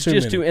 6 is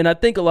just too, and I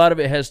think a lot of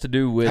it has to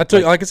do with.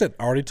 Like I said,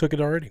 I already took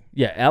it already.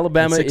 Yeah,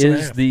 Alabama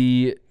is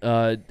the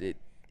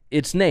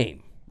its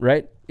name,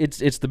 right?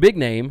 It's the big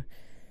name.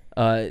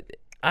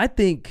 I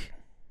think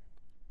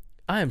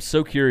I am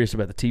so curious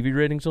about the TV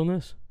ratings on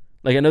this.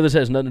 Like, I know this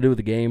has nothing to do with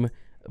the game,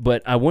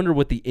 but I wonder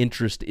what the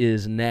interest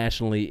is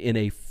nationally in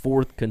a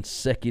 4th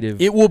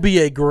consecutive. It will be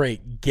a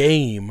great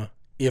game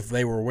if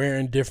they were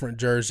wearing different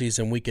jerseys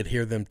and we could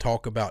hear them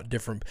talk about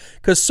different –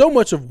 because so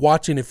much of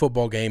watching a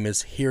football game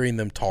is hearing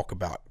them talk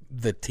about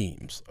the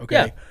teams,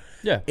 okay?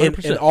 Yeah,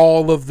 100%. And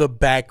all of the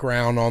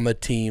background on the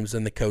teams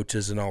and the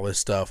coaches and all this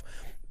stuff.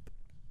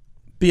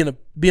 Being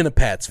a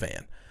Pats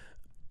fan,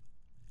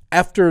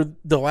 after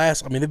the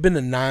last – I mean, they've been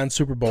to 9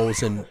 Super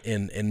Bowls in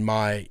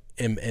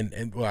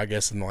I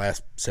guess in the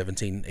last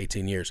 17,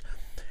 18 years.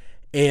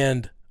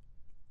 And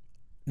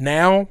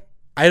now –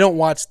 I don't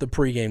watch the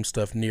pregame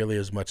stuff nearly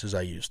as much as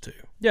I used to.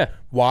 Yeah.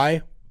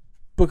 Why?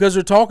 Because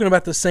they're talking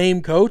about the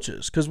same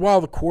coaches. Because while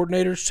the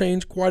coordinators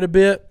changed quite a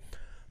bit,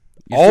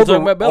 all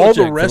the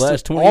rest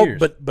of 20 years.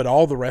 But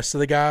all the rest of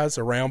the guys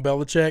around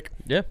Belichick,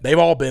 they've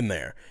all been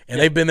there, and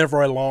they've been there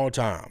for a long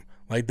time.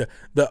 Like the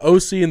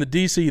OC and the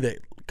DC that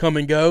come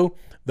and go,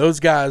 those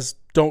guys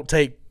don't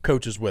take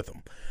coaches with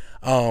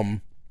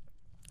them.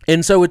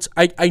 And so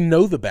I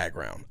know the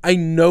background. I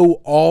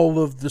know all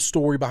of the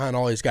story behind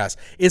all these guys.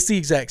 It's the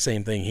exact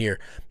same thing here.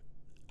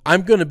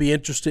 I'm going to be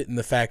interested in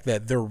the fact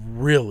that they're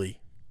really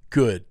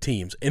good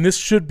teams. And this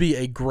should be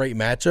a great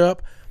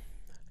matchup.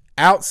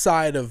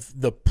 Outside of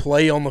the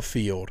play on the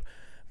field,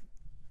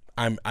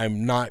 I'm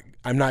not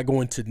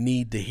going to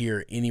need to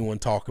hear anyone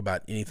talk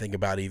about anything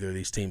about either of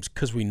these teams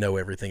because we know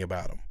everything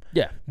about them.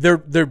 Yeah.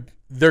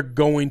 They're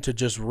going to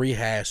just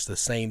rehash the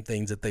same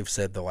things that they've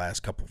said the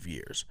last couple of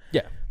years.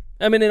 Yeah.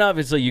 I mean, and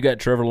obviously you got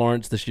Trevor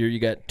Lawrence this year. You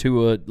got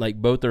Tua. Like,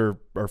 both are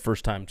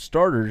first-time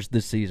starters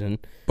this season.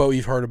 But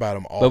we've heard about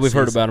them all. But we've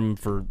heard about them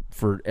for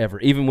forever,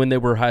 even when they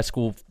were high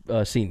school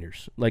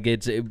seniors. Like,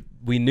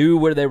 we knew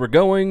where they were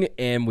going,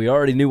 and we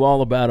already knew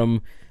all about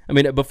them. I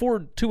mean, before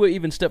Tua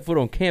even stepped foot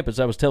on campus,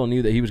 I was telling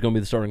you that he was going to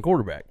be the starting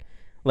quarterback.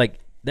 Like,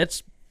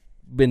 that's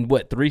been,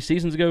 2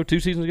 seasons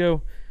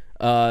ago?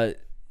 I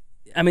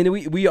mean,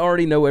 we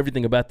already know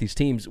everything about these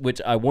teams,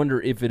 which I wonder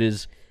if it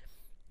is –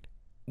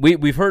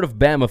 We've heard of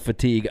Bama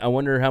fatigue. I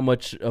wonder how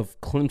much of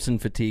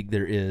Clemson fatigue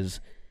there is.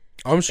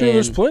 I'm sure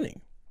there's plenty.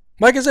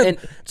 Like I said,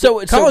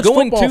 so college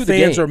going football to the fans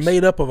games are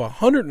made up of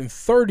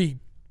 130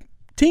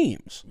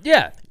 teams.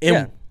 Yeah,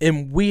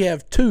 and we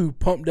have 2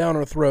 pumped down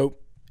our throat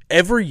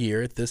every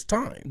year at this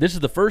time. This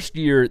is the first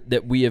year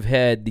that we have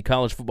had the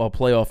college football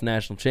playoff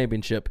national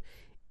championship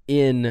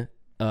in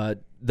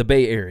the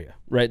Bay Area,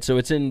 right? So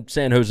it's in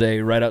San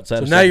Jose, right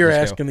outside of San Francisco. So now you're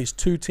asking these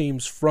two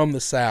teams from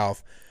the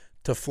South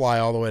to fly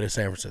all the way to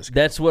San Francisco.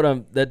 That's what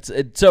I'm – that's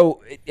it.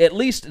 So at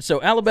least –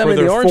 so Alabama for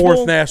in the Orange Bowl. For their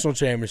fourth national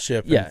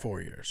championship in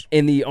 4 years.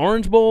 In the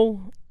Orange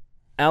Bowl,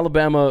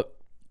 Alabama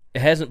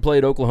hasn't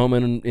played Oklahoma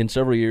in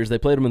several years. They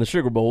played them in the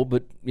Sugar Bowl,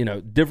 but,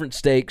 different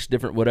stakes,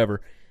 different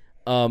whatever.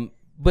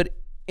 But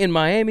in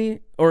Miami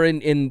or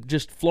in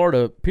just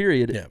Florida,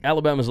 period,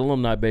 Alabama's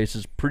alumni base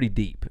is pretty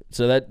deep.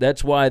 So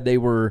that's why they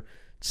were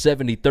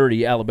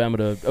 70-30 Alabama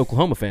to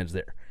Oklahoma fans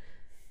there.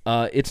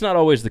 It's not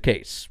always the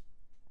case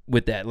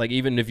with that. Like,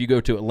 even if you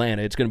go to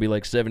Atlanta, it's going to be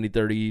like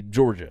 70-30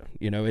 Georgia.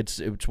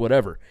 It's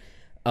whatever.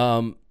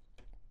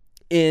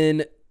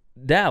 In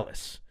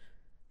Dallas,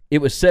 it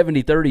was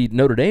 70-30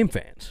 Notre Dame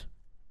fans.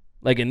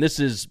 Like, and this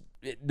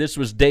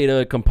was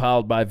data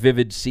compiled by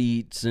Vivid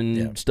Seats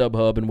and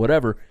StubHub and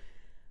whatever.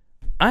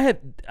 I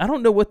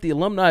don't know what the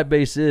alumni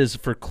base is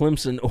for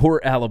Clemson or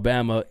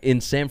Alabama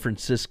in San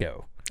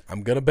Francisco.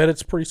 I'm going to bet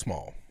it's pretty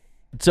small.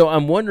 So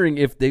I'm wondering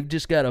if they've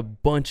just got a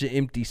bunch of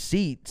empty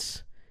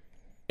seats,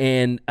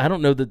 and I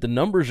don't know that the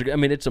numbers are – I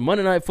mean, it's a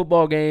Monday Night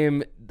Football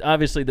game.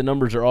 Obviously, the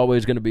numbers are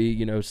always going to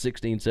be,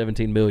 16,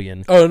 17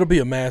 million. Oh, it'll be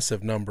a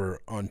massive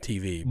number on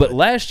TV. But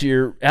last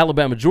year,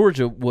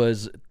 Alabama-Georgia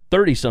was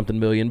 30-something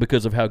million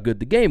because of how good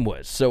the game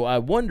was. So I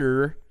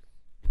wonder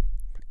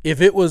 –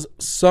 if it was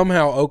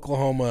somehow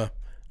Oklahoma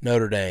 –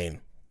 Notre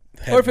Dame.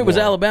 Or if it was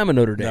Alabama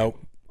Notre Dame.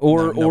 Nope.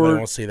 Or nobody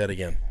wants to see that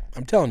again.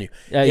 I'm telling you.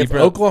 If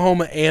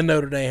Oklahoma and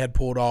Notre Dame had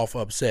pulled off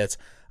upsets,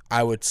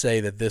 I would say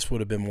that this would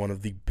have been one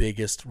of the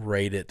biggest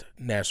rated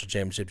national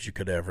championships you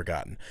could have ever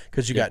gotten.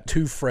 Because you got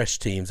two fresh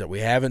teams that we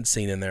haven't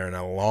seen in there in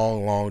a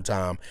long, long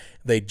time.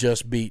 They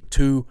just beat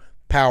two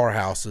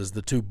powerhouses,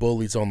 the two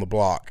bullies on the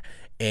block,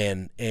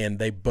 and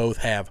they both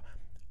have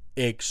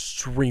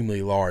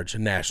extremely large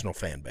national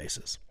fan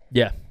bases.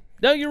 Yeah.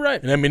 No, you're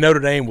right. And I mean, Notre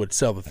Dame would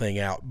sell the thing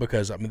out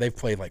because, I mean, they've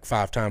played like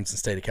 5 times in the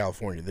state of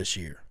California this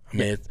year. I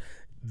mean,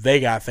 they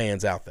got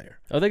fans out there.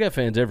 Oh, they got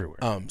fans everywhere.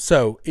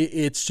 So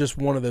it's just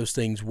one of those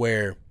things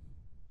where,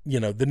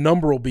 the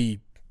number will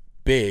be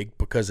big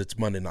because it's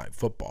Monday Night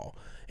Football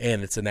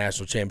and it's a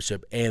national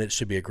championship and it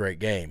should be a great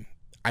game.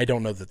 I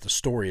don't know that the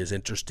story is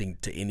interesting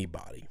to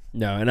anybody.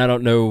 No, and I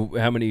don't know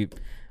how many.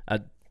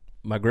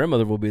 My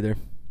grandmother will be there.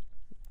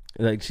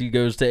 Like, she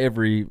goes to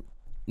every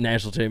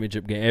national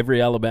championship game,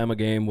 every Alabama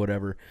game,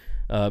 whatever.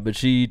 But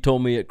she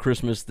told me at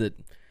Christmas that,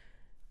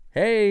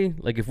 hey,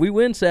 like, if we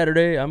win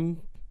Saturday, I'm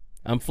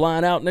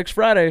flying out next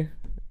Friday.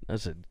 I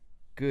said,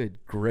 good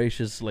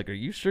gracious, like, are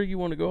you sure you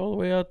want to go all the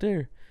way out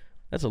there?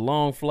 That's a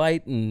long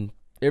flight and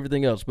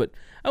everything else. But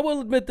I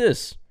will admit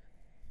this,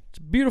 it's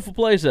a beautiful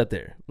place out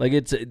there. Like,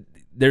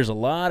 there's a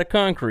lot of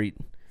concrete,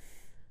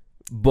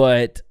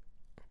 but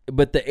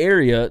the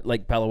area,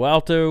 like Palo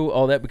Alto,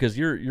 all that, because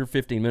you're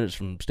 15 minutes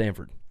from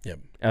Stanford. Yep.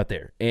 Out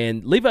there.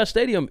 And Levi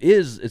Stadium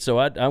so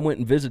I went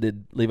and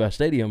visited Levi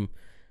Stadium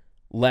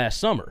last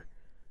summer.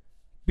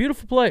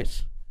 Beautiful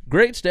place.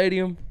 Great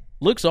stadium.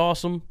 Looks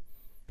awesome.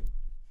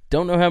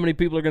 Don't know how many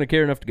people are going to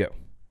care enough to go.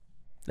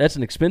 That's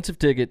an expensive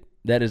ticket.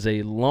 That is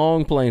a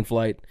long plane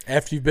flight.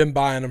 After you've been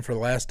buying them for the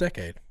last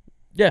decade.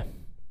 Yeah.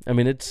 I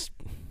mean, it's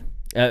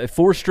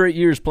 4 straight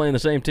years playing the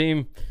same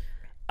team.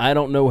 I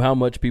don't know how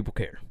much people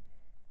care.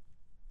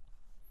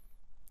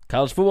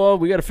 College football,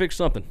 we got to fix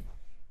something.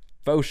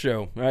 Faux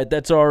show. All right,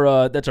 that's our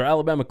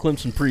Alabama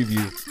Clemson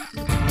preview.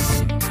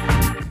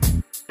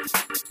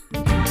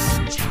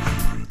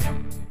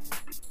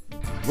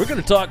 We're going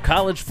to talk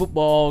college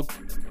football,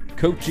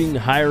 coaching,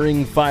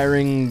 hiring,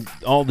 firing,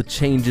 all the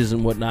changes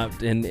and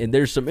whatnot. And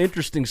there's some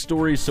interesting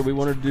stories, so we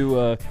wanted to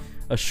do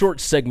a short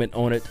segment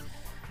on it.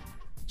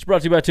 It's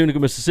brought to you by Tunica,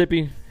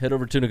 Mississippi. Head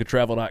over to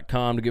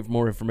tunicatravel.com to get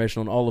more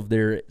information on all of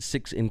their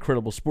 6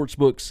 incredible sports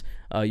books.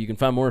 You can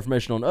find more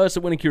information on us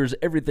at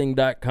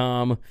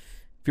winningcureseverything.com.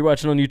 If you're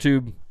watching on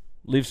YouTube,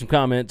 leave some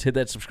comments, hit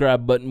that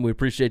subscribe button. We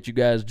appreciate you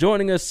guys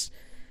joining us.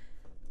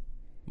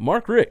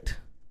 Mark Richt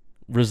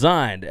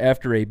resigned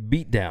after a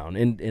beatdown.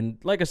 And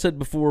like I said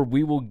before,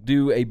 we will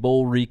do a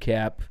bowl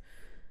recap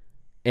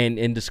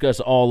and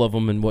discuss all of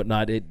them and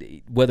whatnot,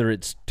 whether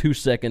it's 2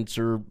 seconds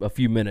or a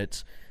few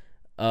minutes.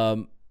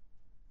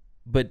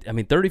 But, I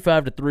mean,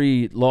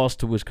 35-3 loss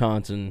to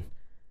Wisconsin.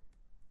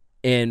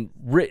 And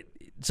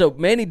so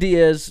Manny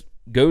Diaz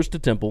goes to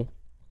Temple.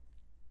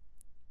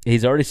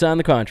 He's already signed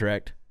the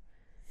contract.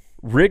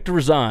 Richt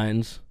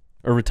retires,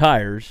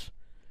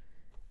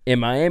 and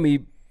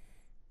Miami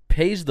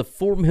pays the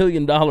 $4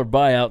 million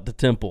buyout to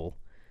Temple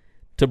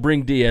to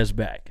bring Diaz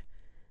back.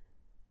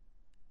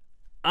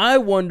 I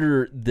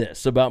wonder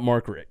this about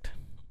Mark Richt.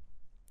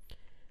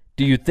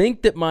 Do you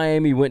think that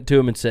Miami went to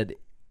him and said,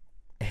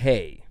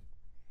 hey,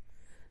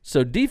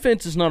 so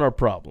defense is not our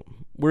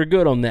problem. We're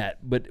good on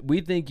that, but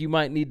we think you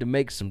might need to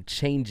make some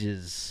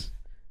changes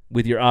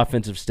with your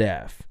offensive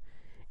staff.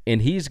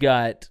 And he's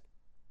got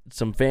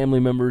some family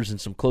members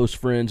and some close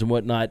friends and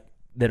whatnot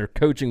that are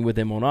coaching with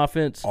him on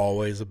offense.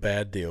 Always a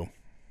bad deal.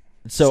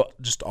 So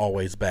just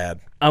always bad.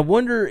 I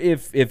wonder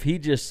if he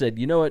just said,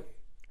 you know what,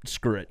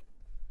 screw it.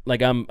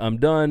 Like, I'm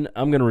done.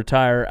 I'm going to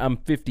retire. I'm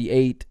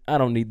 58. I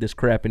don't need this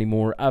crap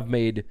anymore. I've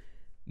made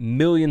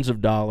millions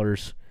of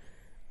dollars.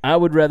 I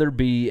would rather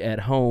be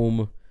at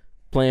home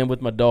playing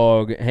with my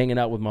dog, hanging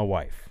out with my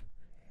wife.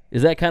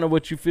 Is that kind of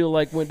what you feel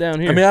like went down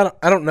here? I mean,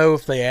 I don't know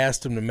if they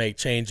asked him to make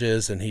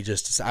changes and he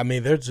just – I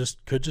mean, there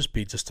could just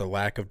be just a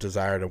lack of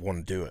desire to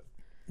want to do it.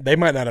 They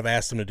might not have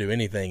asked him to do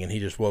anything, and he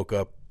just woke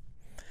up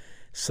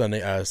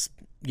Sunday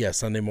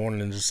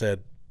morning and just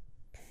said,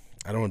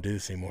 I don't want to do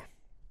this anymore.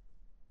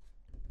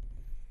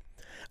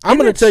 I'm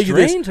going to tell you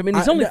this. I mean,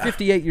 he's only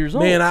 58 years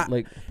old.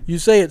 Man, you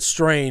say it's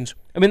strange.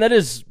 I mean, that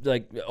is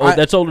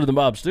that's older than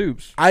Bob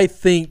Stoops. I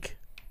think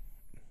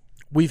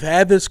we've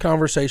had this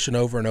conversation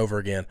over and over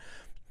again.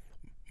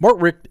 Mark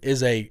Richt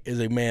is a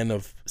man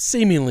of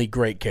seemingly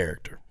great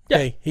character. Yeah.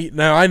 Okay?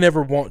 Now, I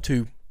never want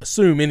to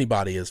assume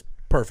anybody is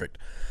perfect,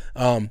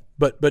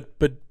 but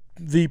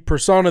the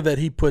persona that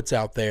he puts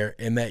out there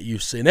and that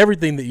you've seen,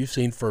 everything that you've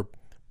seen for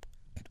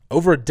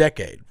over a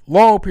decade,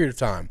 long period of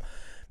time,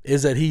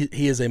 is that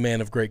he is a man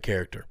of great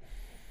character.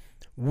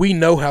 We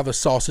know how the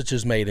sausage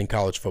is made in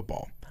college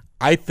football.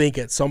 I think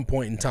at some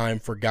point in time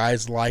for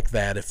guys like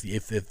that,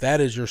 if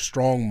that is your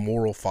strong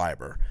moral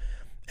fiber,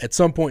 at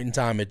some point in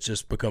time it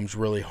just becomes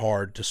really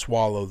hard to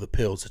swallow the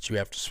pills that you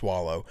have to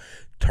swallow.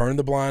 Turn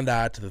the blind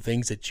eye to the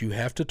things that you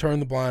have to turn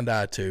the blind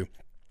eye to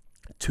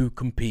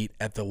compete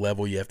at the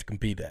level you have to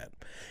compete at.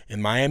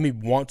 And Miami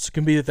wants to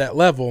compete at that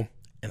level,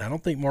 and I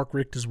don't think Mark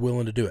Richt is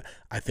willing to do it.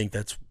 I think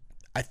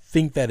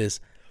that is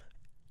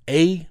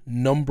a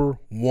number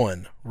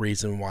one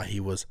reason why he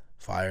was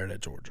fired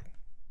at Georgia.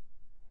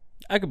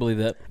 I could believe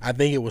that. I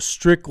think it was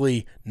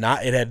strictly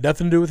not – it had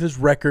nothing to do with his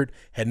record,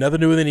 had nothing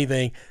to do with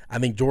anything. I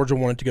think Georgia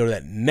wanted to go to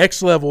that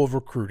next level of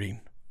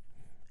recruiting,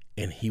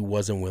 and he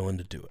wasn't willing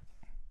to do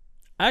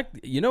it.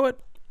 You know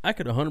what? I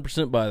could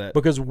 100% buy that.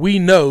 Because we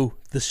know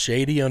the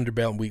shady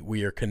underbelly.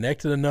 We are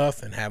connected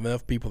enough and have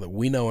enough people that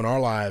we know in our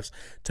lives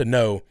to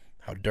know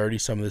how dirty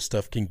some of this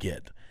stuff can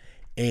get.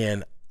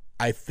 And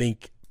I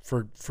think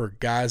for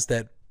guys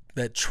that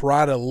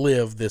try to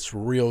live this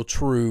real,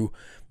 true,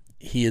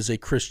 he is a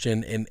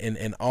Christian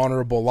and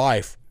honorable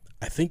life,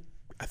 I think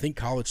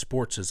college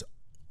sports is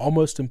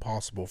almost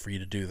impossible for you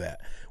to do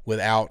that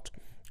without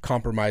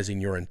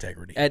compromising your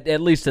integrity.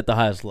 At least at the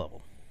highest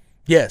level.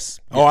 Yes.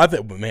 Yeah.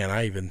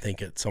 I even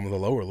think at some of the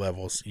lower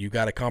levels, you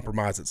got to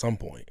compromise at some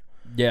point.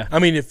 Yeah. I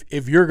mean,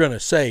 if you're going to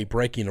say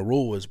breaking a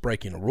rule is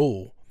breaking a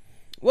rule,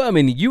 well, I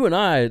mean, you and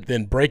I,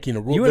 then breaking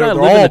a rule. You and I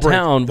live in a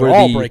town where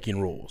all breaking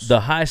rules.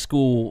 The high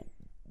school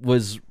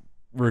was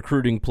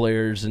recruiting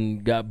players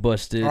and got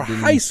busted. Or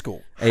high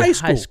school. High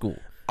school.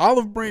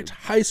 Olive Branch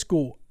High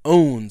School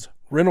owns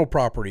rental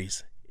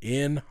properties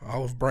in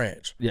Olive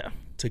Branch. Yeah.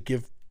 To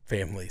give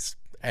families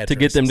addresses. To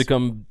get them to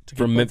come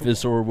from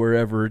Memphis or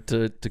wherever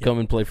to come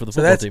and play for the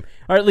football team.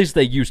 Or at least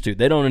they used to.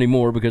 They don't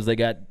anymore because they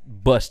got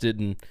busted.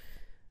 And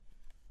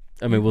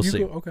I mean, we'll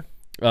see. Okay.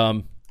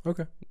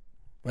 Okay.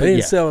 They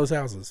didn't sell those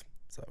houses.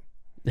 So.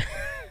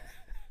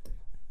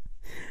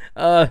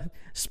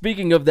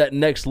 Speaking of that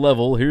next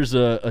level, here's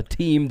a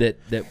team that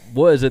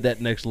was at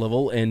that next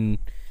level and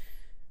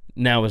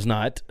now is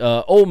not.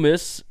 Ole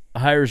Miss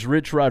hires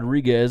Rich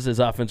Rodriguez as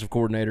offensive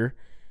coordinator,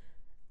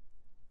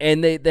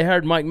 and they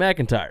hired Mike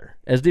McIntyre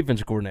as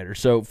defensive coordinator.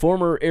 So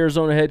former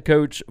Arizona head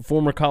coach,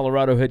 former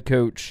Colorado head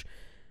coach,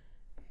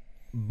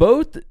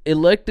 both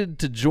elected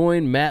to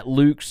join Matt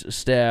Luke's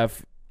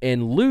staff,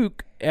 and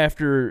Luke,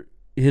 after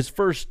his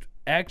first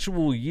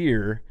actual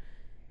year,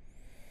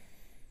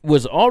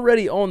 was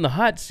already on the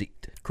hot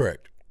seat.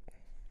 Correct.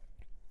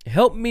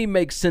 Help me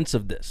make sense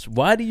of this.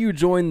 Why do you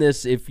join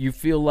this if you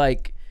feel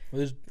like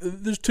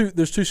there's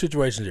two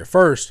situations here.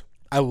 First,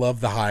 I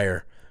love the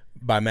hire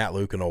by Matt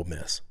Luke and Ole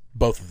Miss.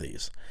 Both of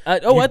these. I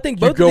think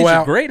both of these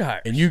are great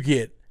hires. And you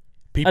get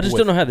people I just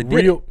don't know how they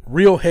did it.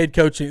 Real head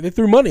coaching. They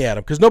threw money at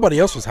them because nobody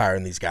else was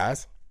hiring these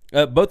guys.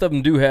 Both of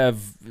them do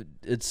have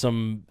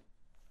some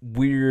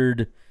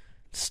weird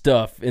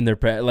stuff in their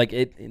past.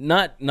 Like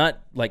not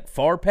like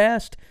far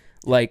past.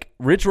 Like,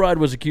 Rich Rod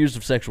was accused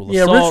of sexual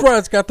assault. Yeah, Rich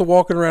Rod's got the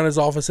walking around his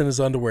office in his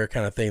underwear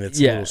kind of thing that's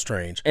a little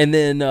strange. And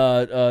then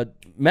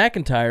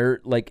McIntyre,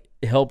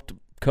 helped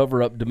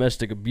cover up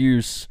domestic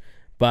abuse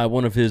by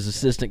one of his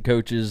assistant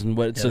coaches, and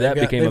so that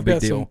became a big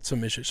deal.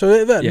 Some issues. So,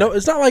 no,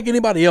 it's not like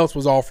anybody else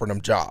was offering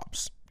them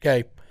jobs,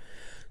 okay?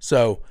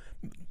 So,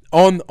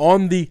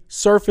 on the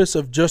surface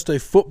of just a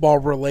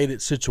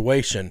football-related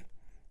situation,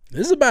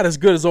 this is about as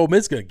good as Ole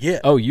Miss is going to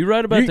get. Oh, you're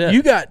right about that.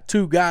 You got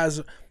two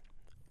guys.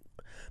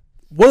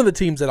 One of the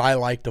teams that I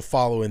like to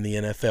follow in the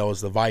NFL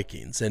is the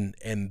Vikings, and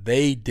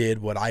they did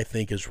what I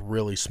think is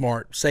really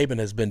smart. Saban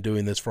has been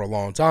doing this for a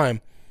long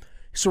time.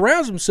 He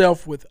surrounds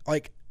himself with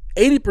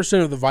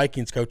 80% of the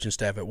Vikings coaching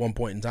staff at one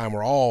point in time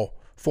were all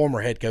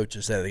former head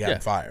coaches that had gotten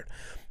fired.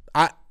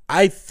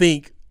 I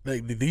think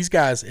these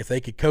guys, if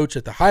they could coach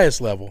at the highest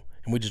level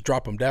and we just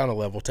drop them down a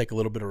level, take a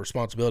little bit of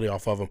responsibility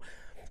off of them,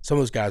 some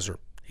of those guys are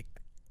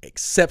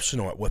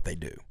exceptional at what they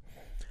do.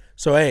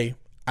 So, I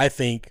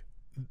think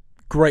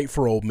great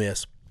for Ole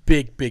Miss.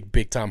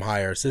 big time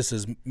hires. This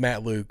is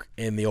Matt Luke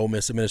and the Ole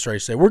Miss administration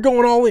say, we're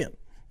going all in.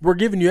 We're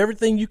giving you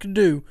everything you can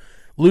do.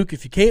 Luke,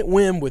 if you can't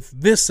win with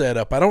this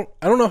setup, I don't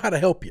know how to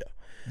help you.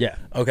 Yeah.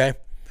 Okay?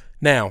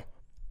 Now,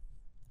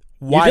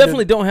 you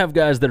definitely don't have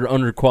guys that are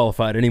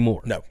underqualified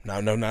anymore. No,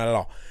 not at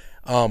all.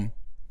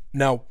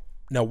 Now,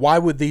 why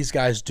would these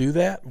guys do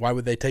that? Why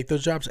would they take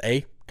those jobs?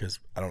 A, because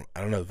I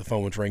don't know. The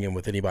phone was ringing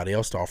with anybody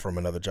else to offer them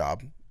another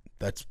job.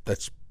 That's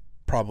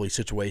probably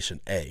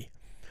situation A.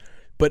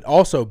 But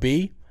also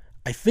B,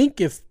 I think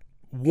if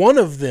one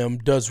of them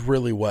does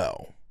really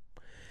well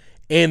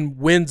and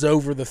wins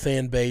over the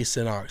fan base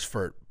in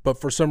Oxford, but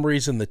for some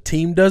reason the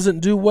team doesn't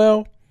do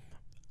well,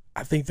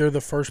 I think they're the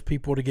first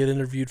people to get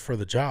interviewed for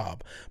the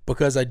job,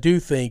 because I do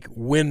think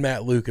when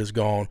Matt Luke is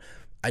gone,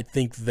 I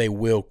think they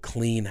will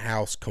clean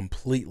house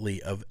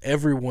completely of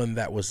everyone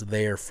that was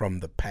there from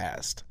the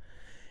past.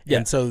 Yeah.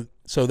 And so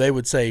they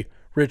would say,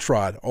 Rich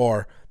Rod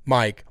or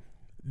Mike,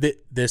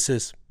 this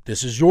is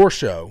your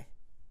show.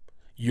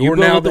 You're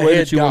now the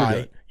head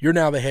guy. You're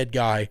now the head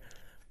guy.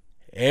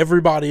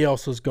 Everybody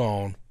else is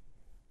gone.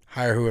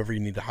 Hire whoever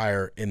you need to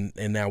hire, and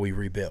now we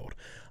rebuild.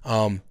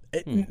 And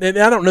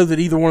I don't know that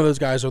either one of those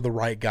guys are the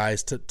right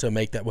guys to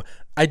make that.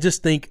 I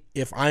just think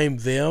if I'm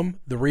them,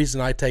 the reason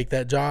I take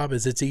that job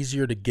is it's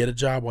easier to get a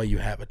job while you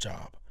have a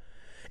job.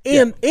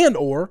 And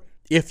or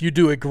if you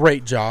do a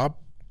great job,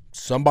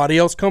 somebody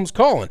else comes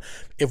calling.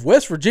 If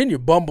West Virginia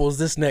bumbles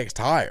this next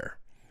hire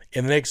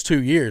in the next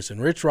 2 years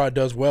and Rich Rod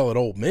does well at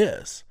Ole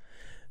Miss,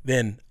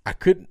 then I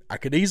could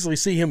easily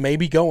see him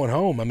maybe going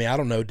home. I mean, I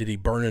don't know. Did he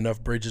burn enough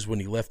bridges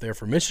when he left there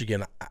for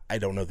Michigan? I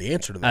don't know the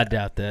answer to that. I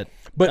doubt that.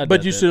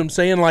 But you see what I'm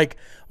saying? Like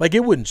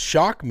it wouldn't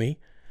shock me.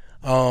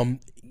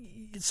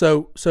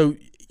 So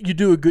you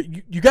do a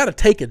good. You got to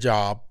take a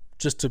job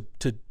just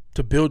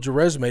to build your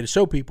resume to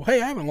show people,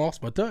 hey, I haven't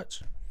lost my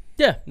touch.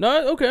 Yeah.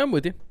 No. Okay, I'm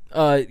with you.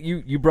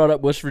 You brought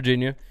up West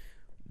Virginia.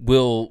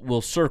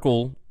 We'll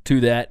circle to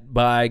that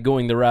by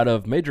going the route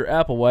of Major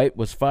Applewhite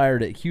was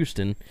fired at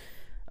Houston.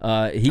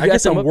 I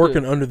guess I'm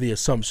working under the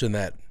assumption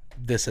that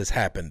this has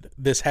happened.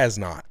 This has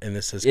not, and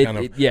this is kind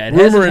of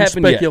rumor and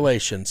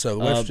speculation. Yet. So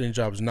the West Virginia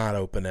job is not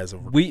open as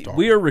of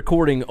we are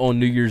recording on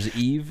New Year's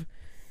Eve.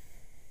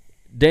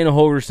 Dana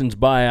Holgerson's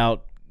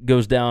buyout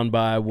goes down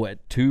by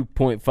what,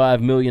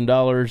 $2.5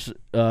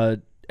 million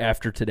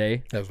after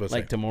today,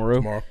 like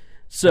tomorrow.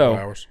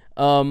 So,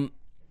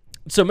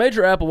 so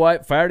Major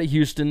Applewhite fired at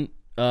Houston.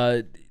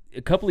 A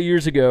couple of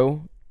years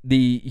ago,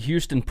 the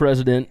Houston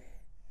president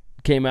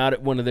came out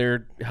at one of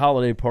their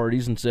holiday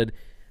parties and said,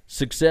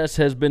 success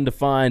has been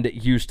defined at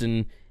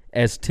Houston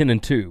as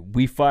 10-2.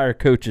 We fire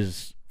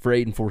coaches for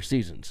 8-4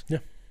 seasons. Yeah.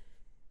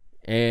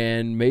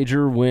 And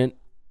Major went,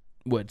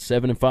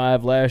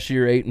 7-5 last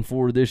year,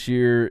 8-4 this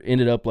year,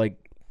 ended up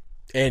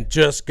and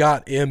just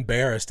got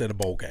embarrassed at a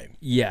bowl game.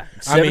 Yeah.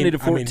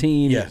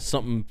 70-14,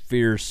 something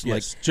fierce.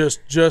 Yes,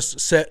 just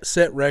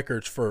set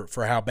records for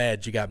how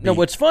bad you got beat. No,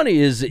 what's funny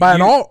is by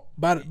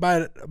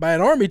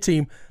an Army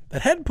team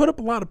that hadn't put up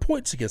a lot of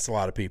points against a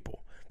lot of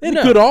people. They had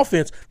a good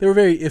offense. They were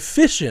very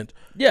efficient.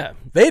 Yeah.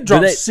 They had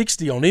dropped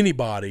 60 on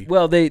anybody.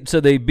 Well, they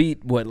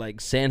beat,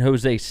 San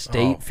Jose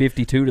State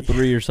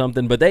 52-3 or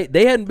something, but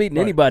they hadn't beaten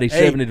anybody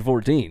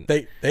 70-14.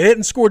 They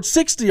hadn't scored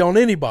 60 on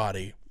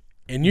anybody,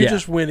 and you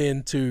just went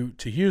into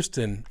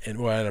Houston and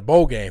in a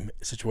bowl game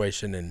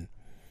situation, and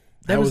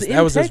that was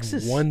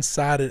as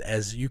one-sided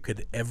as you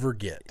could ever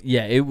get.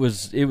 Yeah, it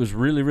was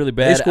really, really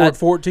bad. They scored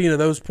 14 of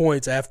those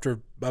points after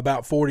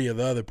about 40 of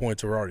the other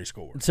points were already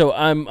scored. So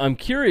I'm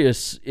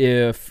curious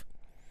if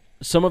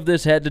some of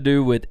this had to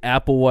do with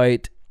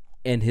Applewhite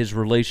and his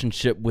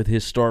relationship with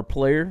his star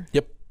player.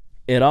 Yep.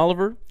 Ed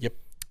Oliver. Yep.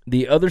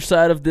 The other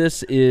side of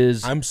this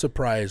is I'm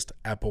surprised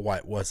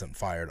Applewhite wasn't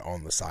fired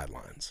on the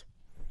sidelines.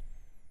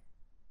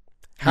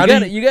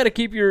 You got to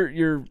keep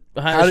your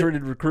highest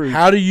rated recruit.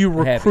 How do you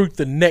recruit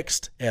the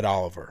next Ed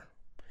Oliver?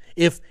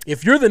 If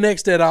you're the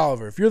next Ed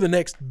Oliver, if you're the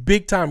next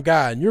big time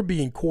guy, and you're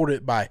being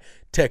courted by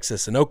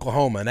Texas and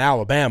Oklahoma and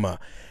Alabama,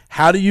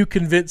 how do you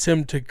convince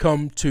him to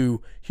come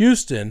to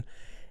Houston?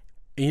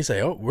 And you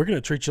say, "Oh, we're going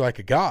to treat you like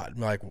a god."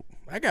 I'm like,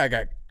 that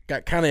guy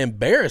got kind of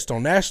embarrassed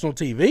on national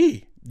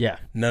TV. Yeah.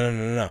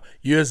 No.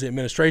 You as the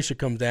administration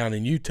comes down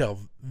and you tell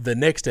the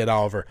next Ed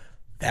Oliver,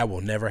 that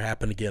will never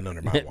happen again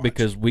under my watch.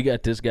 Because we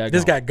got this guy gone.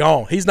 This guy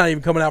gone. He's not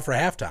even coming out for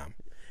halftime.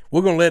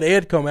 We're going to let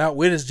Ed come out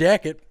with his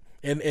jacket,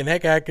 and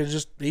that guy can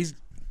he's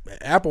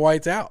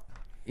Applewhite's out.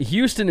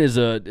 Houston is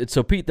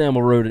so Pete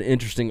Thamel wrote an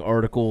interesting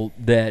article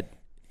that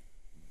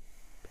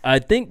I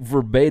think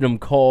verbatim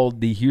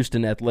called the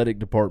Houston athletic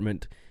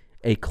department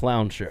a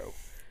clown show.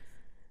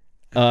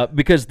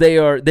 Because they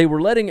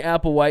were letting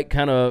Applewhite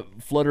kind of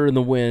flutter in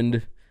the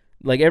wind.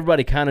 Like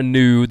everybody kind of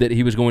knew that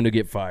he was going to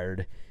get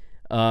fired.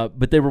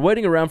 But they were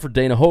waiting around for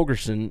Dana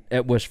Holgerson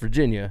at West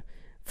Virginia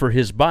for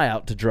his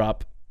buyout to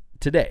drop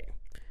today.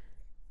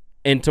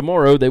 And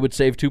tomorrow they would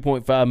save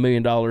 $2.5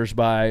 million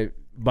by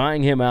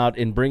buying him out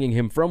and bringing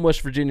him from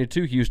West Virginia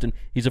to Houston.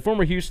 He's a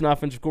former Houston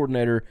offensive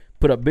coordinator,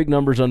 put up big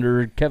numbers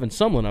under Kevin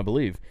Sumlin, I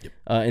believe,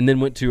 and then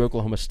went to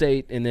Oklahoma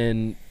State and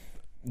then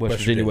West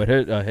Virginia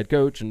head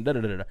coach,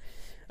 and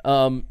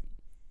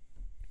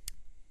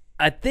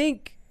I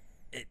think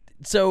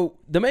so.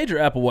 The Major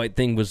Applewhite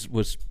thing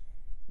was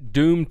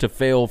doomed to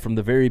fail from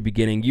the very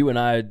beginning. You and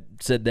I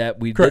said that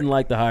we Correct. didn't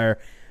like the hire,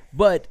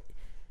 but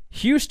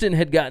Houston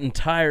had gotten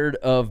tired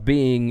of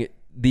being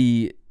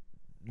the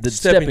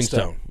stepping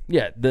stone.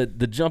 Yeah, the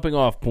jumping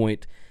off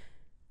point,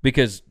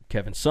 because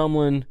Kevin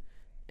Sumlin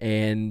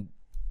and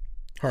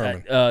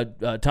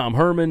Tom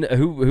Herman,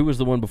 who was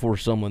the one before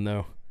Sumlin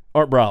though?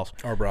 Art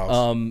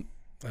Briles.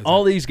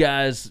 All these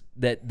guys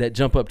that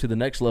jump up to the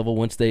next level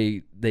once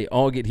they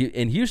all get here.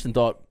 And Houston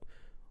thought,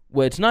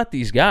 well, it's not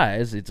these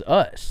guys, it's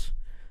us.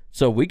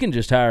 So we can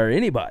just hire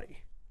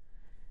anybody.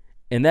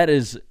 And that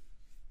is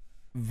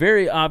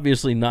very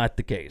obviously not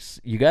the case.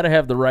 You got to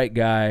have the right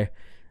guy.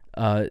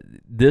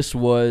 This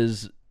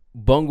was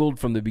bungled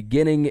from the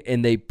beginning,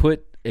 and they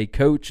put a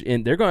coach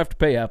in. They're going to have to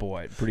pay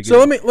Applewhite pretty good.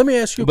 So let me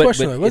ask you a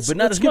question.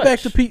 Let's get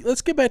back to Pete.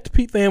 Let's get back to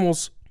Pete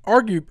Thamel's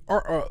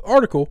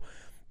article.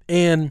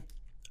 And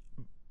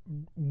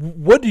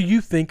what do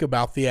you think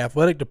about the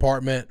athletic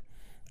department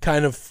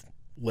kind of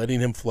letting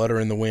him flutter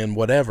in the wind,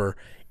 whatever,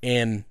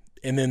 and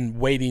then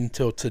waiting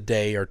till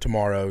today or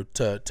tomorrow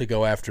to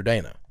go after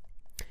Dana?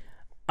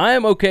 I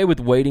am okay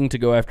with waiting to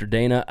go after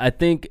Dana. I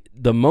think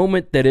the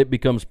moment that it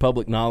becomes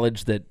public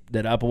knowledge that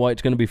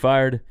Applewhite's going to be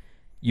fired,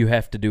 you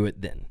have to do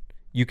it then.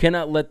 You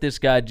cannot let this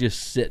guy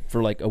just sit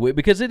for like a week,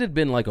 because it had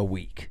been like a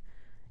week.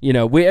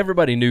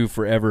 Everybody knew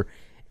forever.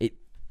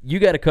 You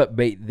got to cut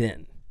bait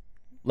then.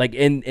 Like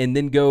and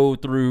then go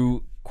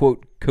through,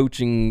 quote,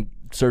 coaching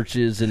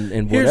searches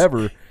and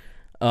whatever.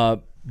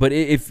 But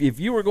if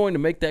you were going to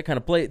make that kind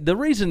of play, the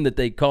reason that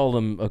they call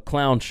them a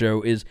clown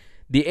show is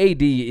the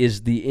AD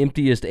is the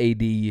emptiest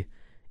AD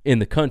in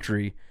the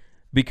country,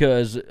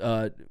 because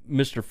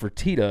Mr.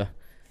 Fertitta,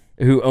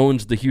 who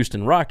owns the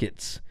Houston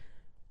Rockets,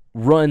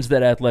 runs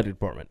that athletic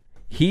department.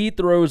 He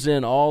throws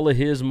in all of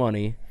his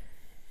money,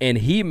 and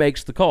he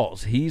makes the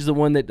calls. He's the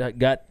one that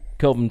got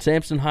Kelvin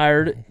Sampson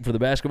hired for the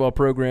basketball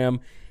program.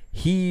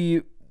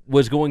 He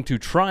was going to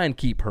try and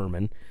keep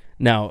Herman.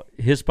 Now,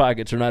 his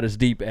pockets are not as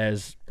deep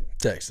as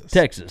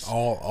Texas.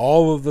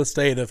 All of the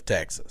state of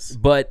Texas.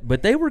 But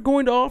they were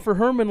going to offer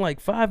Herman like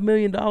 $5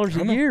 million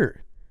a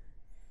year,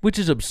 which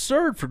is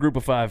absurd for Group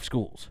of 5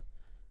 schools.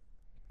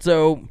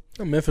 So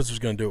Memphis was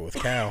going to do it with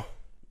Cal.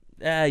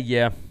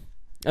 Yeah.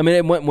 I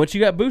mean, once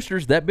you got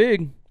boosters that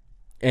big,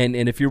 and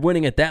if you're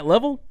winning at that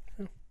level,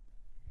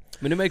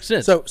 I mean, it makes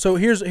sense. So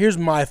here's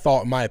my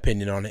thought, my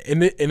opinion on it.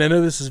 And I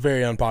know this is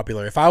very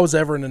unpopular. If I was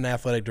ever in an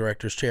athletic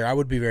director's chair, I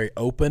would be very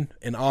open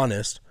and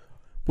honest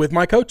with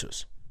my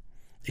coaches,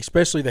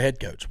 especially the head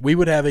coach. We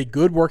would have a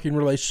good working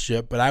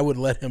relationship, but I would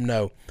let him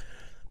know,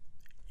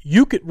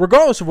 you could,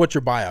 regardless of what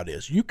your buyout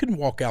is, you can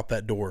walk out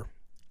that door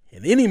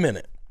in any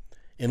minute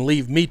and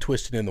leave me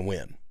twisted in the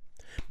wind.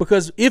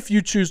 Because if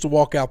you choose to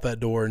walk out that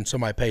door and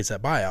somebody pays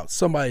that buyout,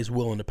 somebody's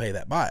willing to pay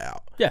that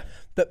buyout. Yeah.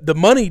 The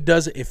money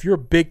doesn't, if you're a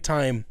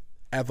big-time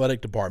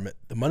athletic department,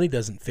 the money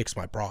doesn't fix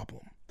my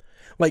problem.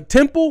 Like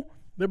Temple,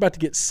 they're about to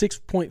get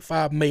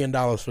 $6.5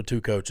 million for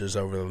 2 coaches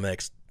over the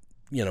next,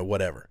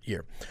 whatever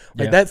year.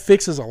 Like that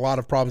fixes a lot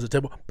of problems at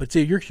Temple. But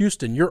see, you're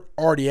Houston, you're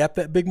already at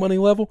that big money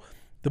level.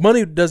 The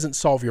money doesn't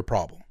solve your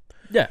problem.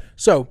 Yeah.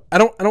 So I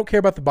don't care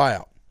about the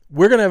buyout.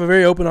 We're going to have a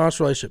very open, honest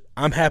relationship.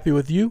 I'm happy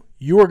with you.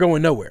 You are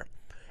going nowhere.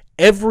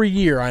 Every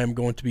year I am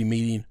going to be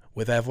meeting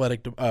with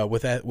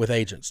with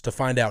agents to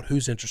find out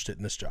who's interested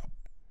in this job.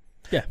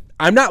 Yeah.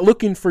 I'm not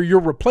looking for your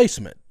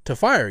replacement to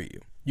fire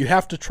you. You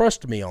have to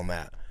trust me on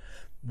that.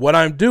 What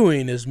I'm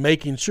doing is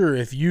making sure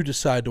if you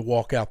decide to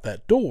walk out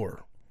that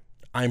door,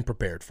 I'm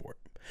prepared for it.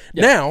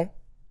 Yeah. Now,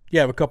 you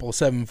have a couple of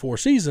 7-4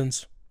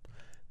 seasons.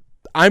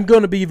 I'm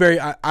going to be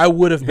I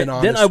would have been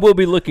honest. Then I will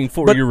be looking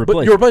for your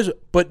replacement.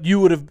 But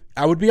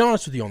I would be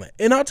honest with you on that.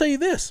 And I'll tell you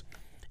this.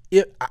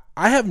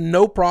 I have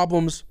no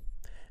problems.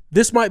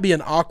 This might be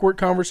an awkward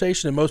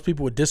conversation, and most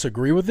people would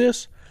disagree with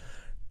this.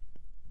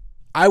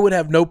 I would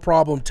have no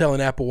problem telling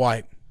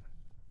Applewhite,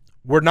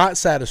 we're not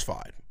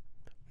satisfied.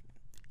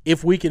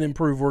 If we can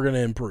improve, we're going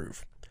to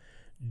improve.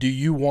 Do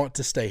you want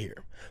to stay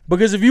here?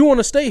 Because if you want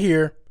to stay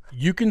here,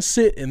 you can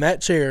sit in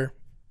that chair,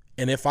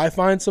 and if I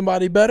find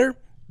somebody better,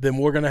 then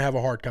we're going to have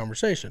a hard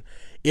conversation.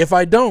 If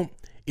I don't,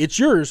 it's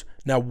yours.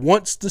 Now,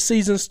 once the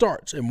season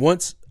starts, and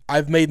once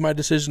I've made my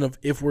decision of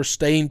if we're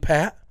staying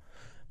pat,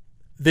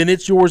 then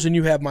it's yours and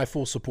you have my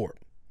full support.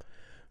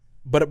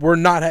 But we're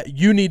not.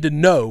 You need to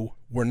know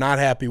we're not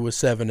happy with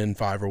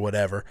 7-5 or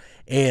whatever,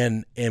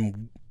 and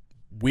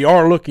we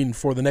are looking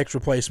for the next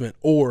replacement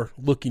or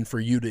looking for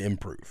you to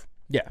improve.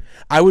 Yeah,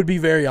 I would be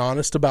very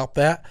honest about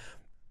that.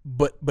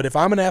 But if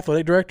I'm an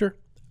athletic director,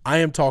 I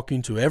am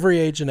talking to every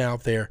agent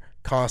out there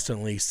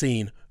constantly,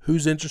 seeing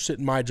who's interested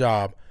in my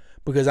job,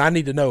 because I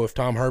need to know if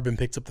Tom Herman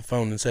picks up the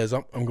phone and says,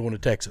 oh, I'm going to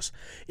Texas.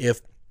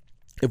 If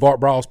Art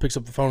Briles picks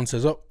up the phone and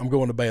says, oh, I'm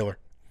going to Baylor.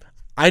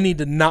 I need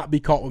to not be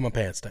caught with my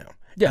pants down.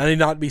 Yeah. I need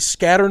not to be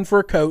scattering for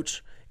a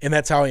coach, and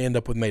that's how I end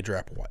up with Major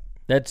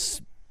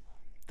Applewhite.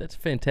 That's a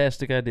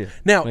fantastic idea.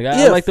 Now,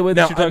 I like the way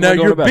that you're talking about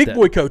going about that. Now, your big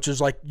boy coaches,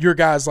 like your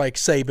guys like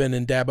Saban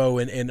and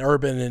Dabo and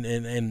Urban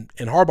and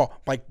Harbaugh,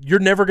 like you're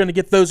never going to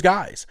get those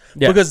guys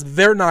because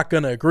they're not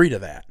going to agree to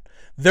that.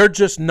 They're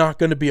just not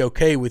going to be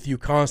okay with you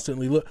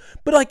constantly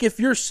But like if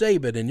you're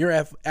Saban and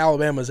you're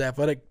Alabama's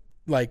athletic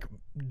like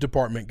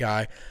department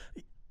guy,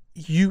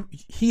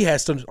 he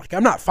has to like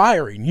I'm not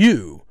firing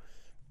you,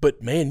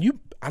 but man,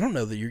 I don't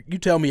know that you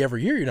tell me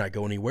every year you're not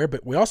going anywhere,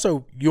 but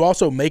you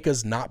also make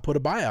us not put a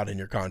buyout in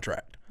your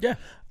contract. Yeah.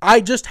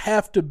 I just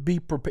have to be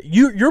prepared.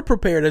 You're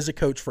prepared as a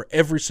coach for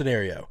every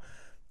scenario.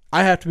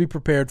 I have to be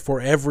prepared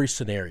for every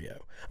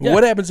scenario. Yeah.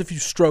 What happens if you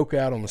stroke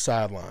out on the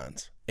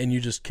sidelines and you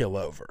just kill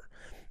over?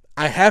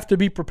 I have to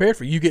be prepared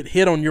for it. You get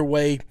hit on your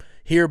way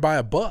here by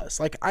a bus.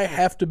 Like I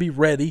have to be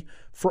ready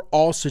for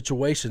all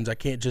situations. I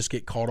can't just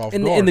get caught off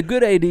guard. And the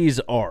good ADs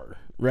are,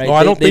 right? Well,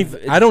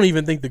 I don't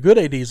even think the good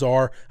ADs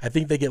are. I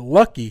think they get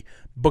lucky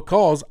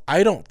because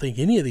I don't think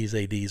any of these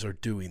ADs are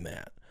doing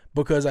that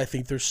because I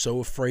think they're so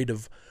afraid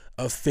of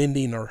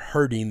offending or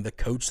hurting the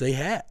coach they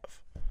have.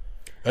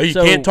 You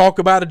can't talk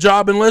about a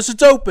job unless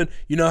it's open.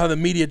 You know how the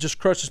media just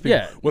crushes people.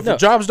 Yeah, if the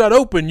job's not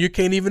open, you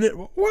can't even.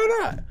 Why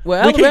not?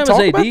 Well, Alabama's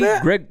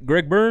AD,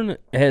 Greg Byrne,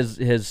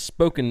 has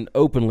spoken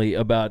openly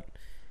about,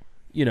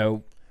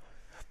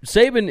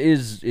 Saban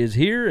is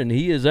here and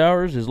he is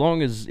ours as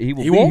long as he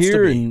will be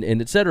here and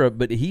et cetera.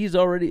 But he's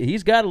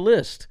got a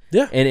list.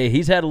 Yeah, and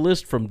he's had a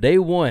list from day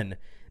one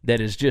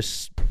that is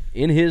just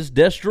in his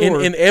desk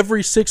drawer. In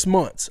every 6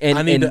 months, and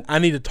I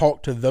need to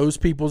talk to those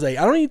people's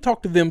agents. I don't need to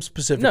talk to them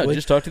specifically. No,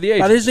 just talk to the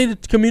agents. I just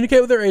need to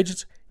communicate with their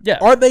agents. Yeah.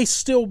 Are they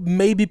still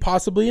maybe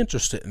possibly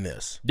interested in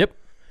this? Yep.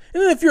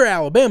 And then if you're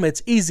Alabama,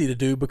 it's easy to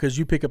do because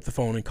you pick up the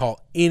phone and call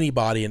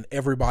anybody, and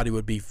everybody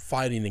would be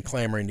fighting and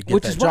clamoring to get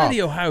that job. Which is why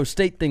the Ohio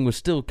State thing was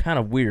still kind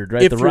of weird,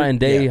 right? The Ryan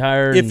Day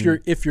hire.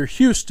 If you're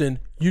Houston,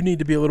 you need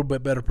to be a little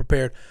bit better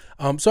prepared.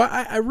 So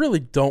I really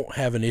don't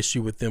have an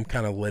issue with them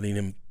kind of letting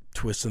him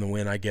twist in the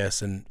wind, I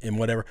guess, and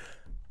whatever.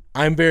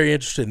 I'm very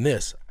interested in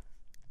this.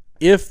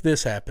 If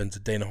this happens,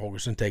 Dana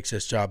Holgorsen takes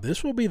this job,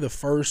 this will be the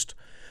first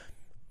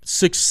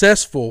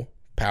successful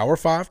Power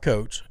 5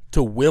 coach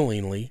to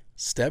willingly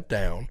step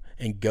down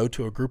and go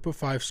to a Group of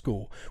 5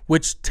 school,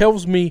 which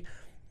tells me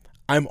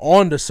I'm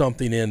on to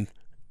something in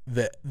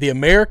that the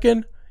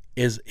American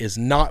is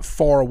not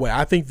far away.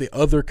 I think the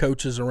other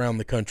coaches around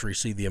the country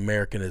see the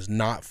American as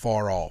not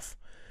far off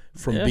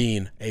from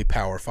being a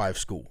Power 5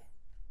 school.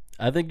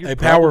 I think you're a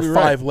Power 5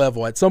 right.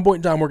 level. At some point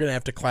in time, we're going to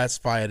have to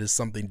classify it as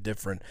something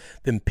different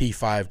than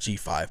P5,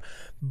 G5,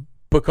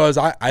 because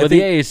I think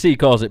the AAC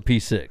calls it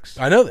P6.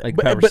 I know that, like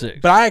Power 6.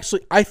 But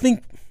I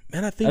think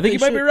you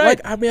might be right.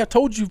 I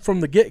told you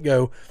from the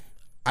get-go,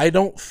 I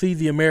don't see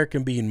the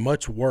American being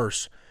much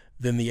worse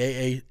than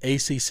the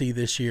ACC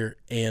this year,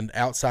 and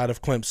outside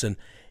of Clemson,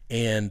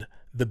 and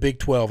the Big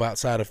 12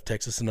 outside of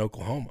Texas and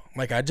Oklahoma.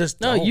 Like I just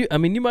don't. You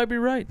might be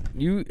right.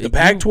 The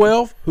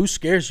Pac-12, who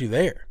scares you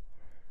there?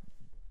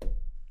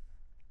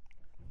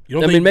 You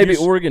don't think maybe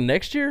Oregon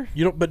next year?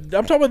 You don't, but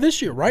I'm talking about this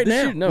year, right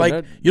now. Year, no,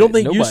 you don't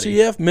think nobody.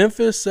 UCF,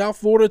 Memphis, South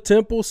Florida,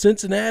 Temple,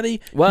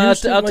 Cincinnati? Well,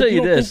 Houston, I'll tell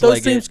you this: think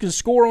those teams can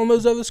score on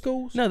those other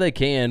schools? No, they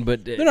can,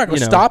 but they're not going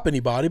to stop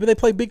anybody. But they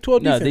play Big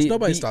 12 defense.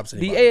 Nobody stops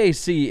anybody. The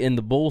AAC in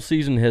the bowl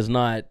season has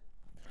not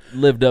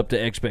lived up to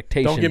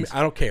expectations.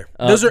 I don't care.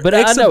 Those are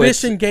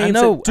exhibition games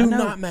that do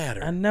not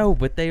matter. I know,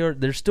 but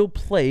they're still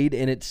played,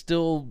 and it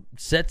still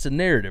sets a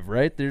narrative,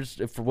 right?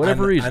 There's for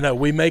whatever reason. I know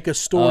we make a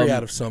story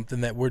out of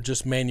something that we're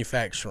just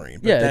manufacturing.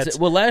 But yeah.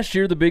 Last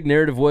year the big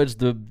narrative was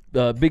the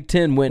Big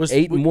Ten went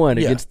 8-1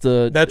 against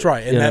the. That's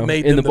right, and that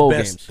made them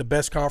the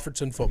best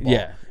conference in football.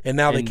 Yeah, and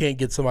now they can't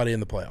get somebody in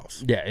the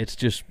playoffs. Yeah, it's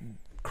just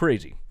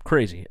crazy.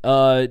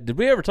 Did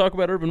we ever talk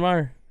about Urban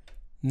Meyer?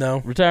 No,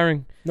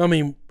 retiring. No, I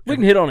mean. We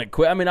can hit on it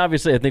quick. I mean,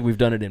 obviously, I think we've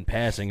done it in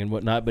passing and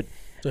whatnot, but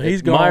so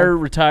he's gone. Meyer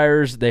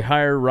retires. They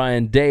hire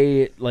Ryan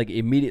Day, like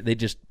immediately. They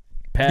just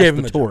pass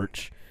the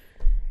torch.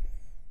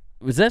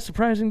 Was that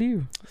surprising to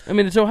you? I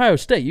mean, it's Ohio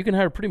State. You can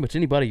hire pretty much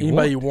anybody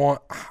you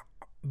want.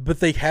 But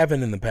they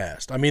haven't in the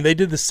past. I mean, they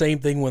did the same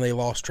thing when they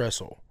lost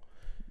Tressel.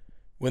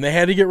 When they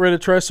had to get rid of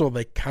Tressel,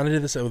 they kind of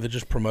did this. They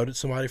just promoted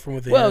somebody from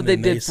within. Well, they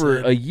did for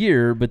a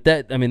year, but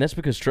that's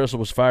because Tressel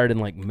was fired in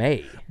like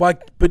May.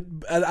 But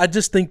I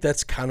just think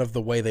that's kind of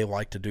the way they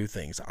like to do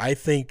things. I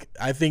think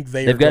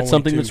they've got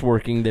something that's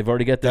working. They've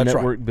already got their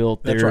network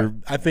built. That's right.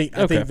 I think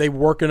they're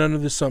working under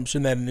the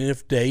assumption that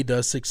if Day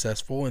does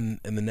successful and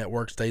the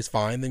network stays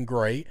fine, then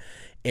great.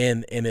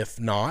 And if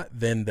not,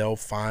 then they'll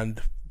find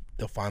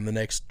the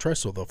next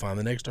Tressel. They'll find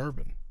the next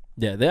Urban.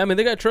 Yeah,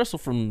 they got Tressel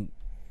from.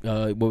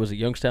 What was it,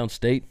 Youngstown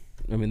State?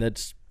 I mean,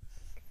 that's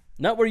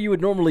not where you would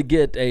normally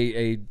get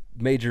a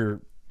major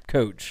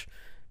coach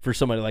for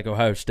somebody like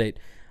Ohio State.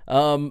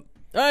 All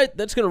right,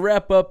 that's going to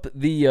wrap up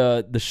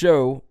the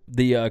show,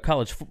 the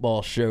college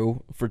football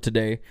show for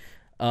today.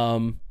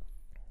 We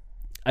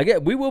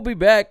will be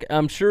back,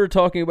 I'm sure,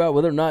 talking about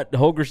whether or not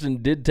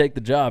Holgorsen did take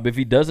the job. If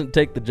he doesn't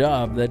take the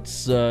job,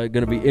 that's going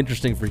to be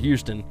interesting for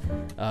Houston.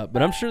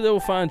 But I'm sure they will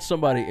find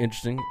somebody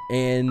interesting.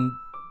 And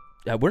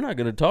We're not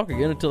going to talk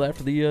again until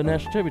after the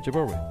national championship,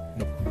 are we?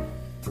 Nope.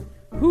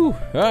 Whew.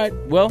 All right.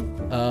 Well,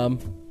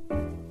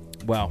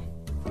 wow.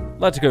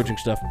 Lots of coaching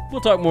stuff.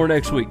 We'll talk more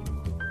next week.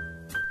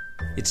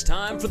 It's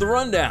time for the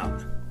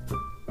rundown.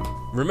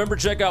 Remember,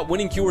 check out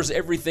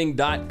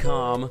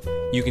winningcureseverything.com.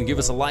 You can give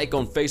us a like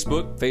on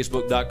Facebook,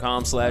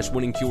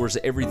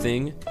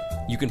 facebook.com/winningcureseverything.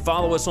 You can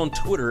follow us on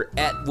Twitter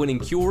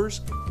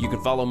 @winningcures. You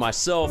can follow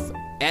myself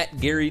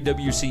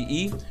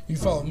 @GaryWCE. You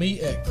follow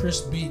me at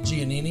Chris B.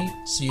 Giannini,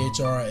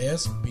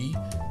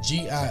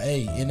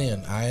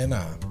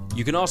 ChrisBGiannini.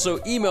 You can also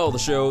email the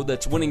show.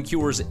 That's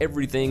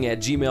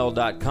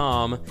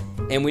winningcureseverything@gmail.com.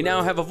 And we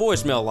now have a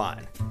voicemail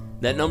line.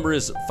 That number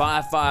is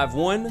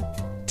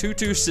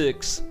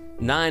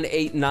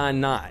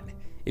 551-226-9899.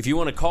 If you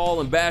want to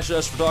call and bash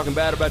us for talking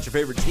bad about your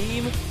favorite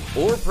team,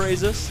 or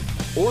praise us,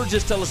 or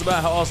just tell us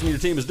about how awesome your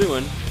team is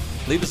doing,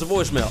 leave us a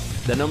voicemail.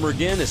 That number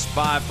again is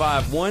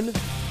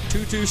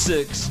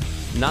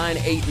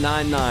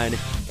 551-226-9899,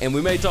 and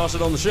we may toss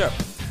it on the show.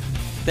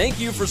 Thank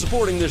you for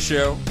supporting this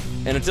show,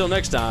 and until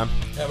next time,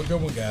 have a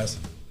good one, guys.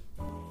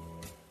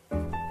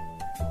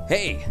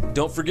 Hey,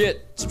 don't forget,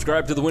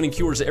 subscribe to the Winning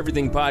Cures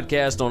Everything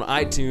podcast on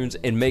iTunes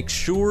and make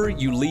sure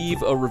you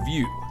leave a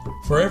review.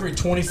 For every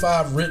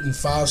 25 written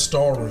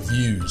 5-star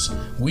reviews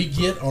we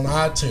get on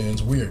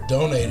iTunes, we are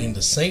donating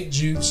to St.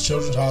 Jude's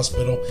Children's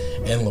Hospital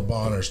and Le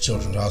Bonheur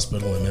Children's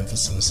Hospital in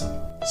Memphis, Tennessee.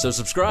 So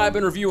subscribe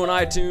and review on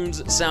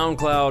iTunes,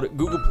 SoundCloud,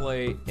 Google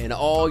Play, and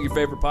all your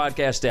favorite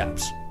podcast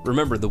apps.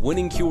 Remember, the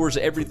Winning Cures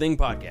Everything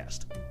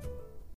podcast.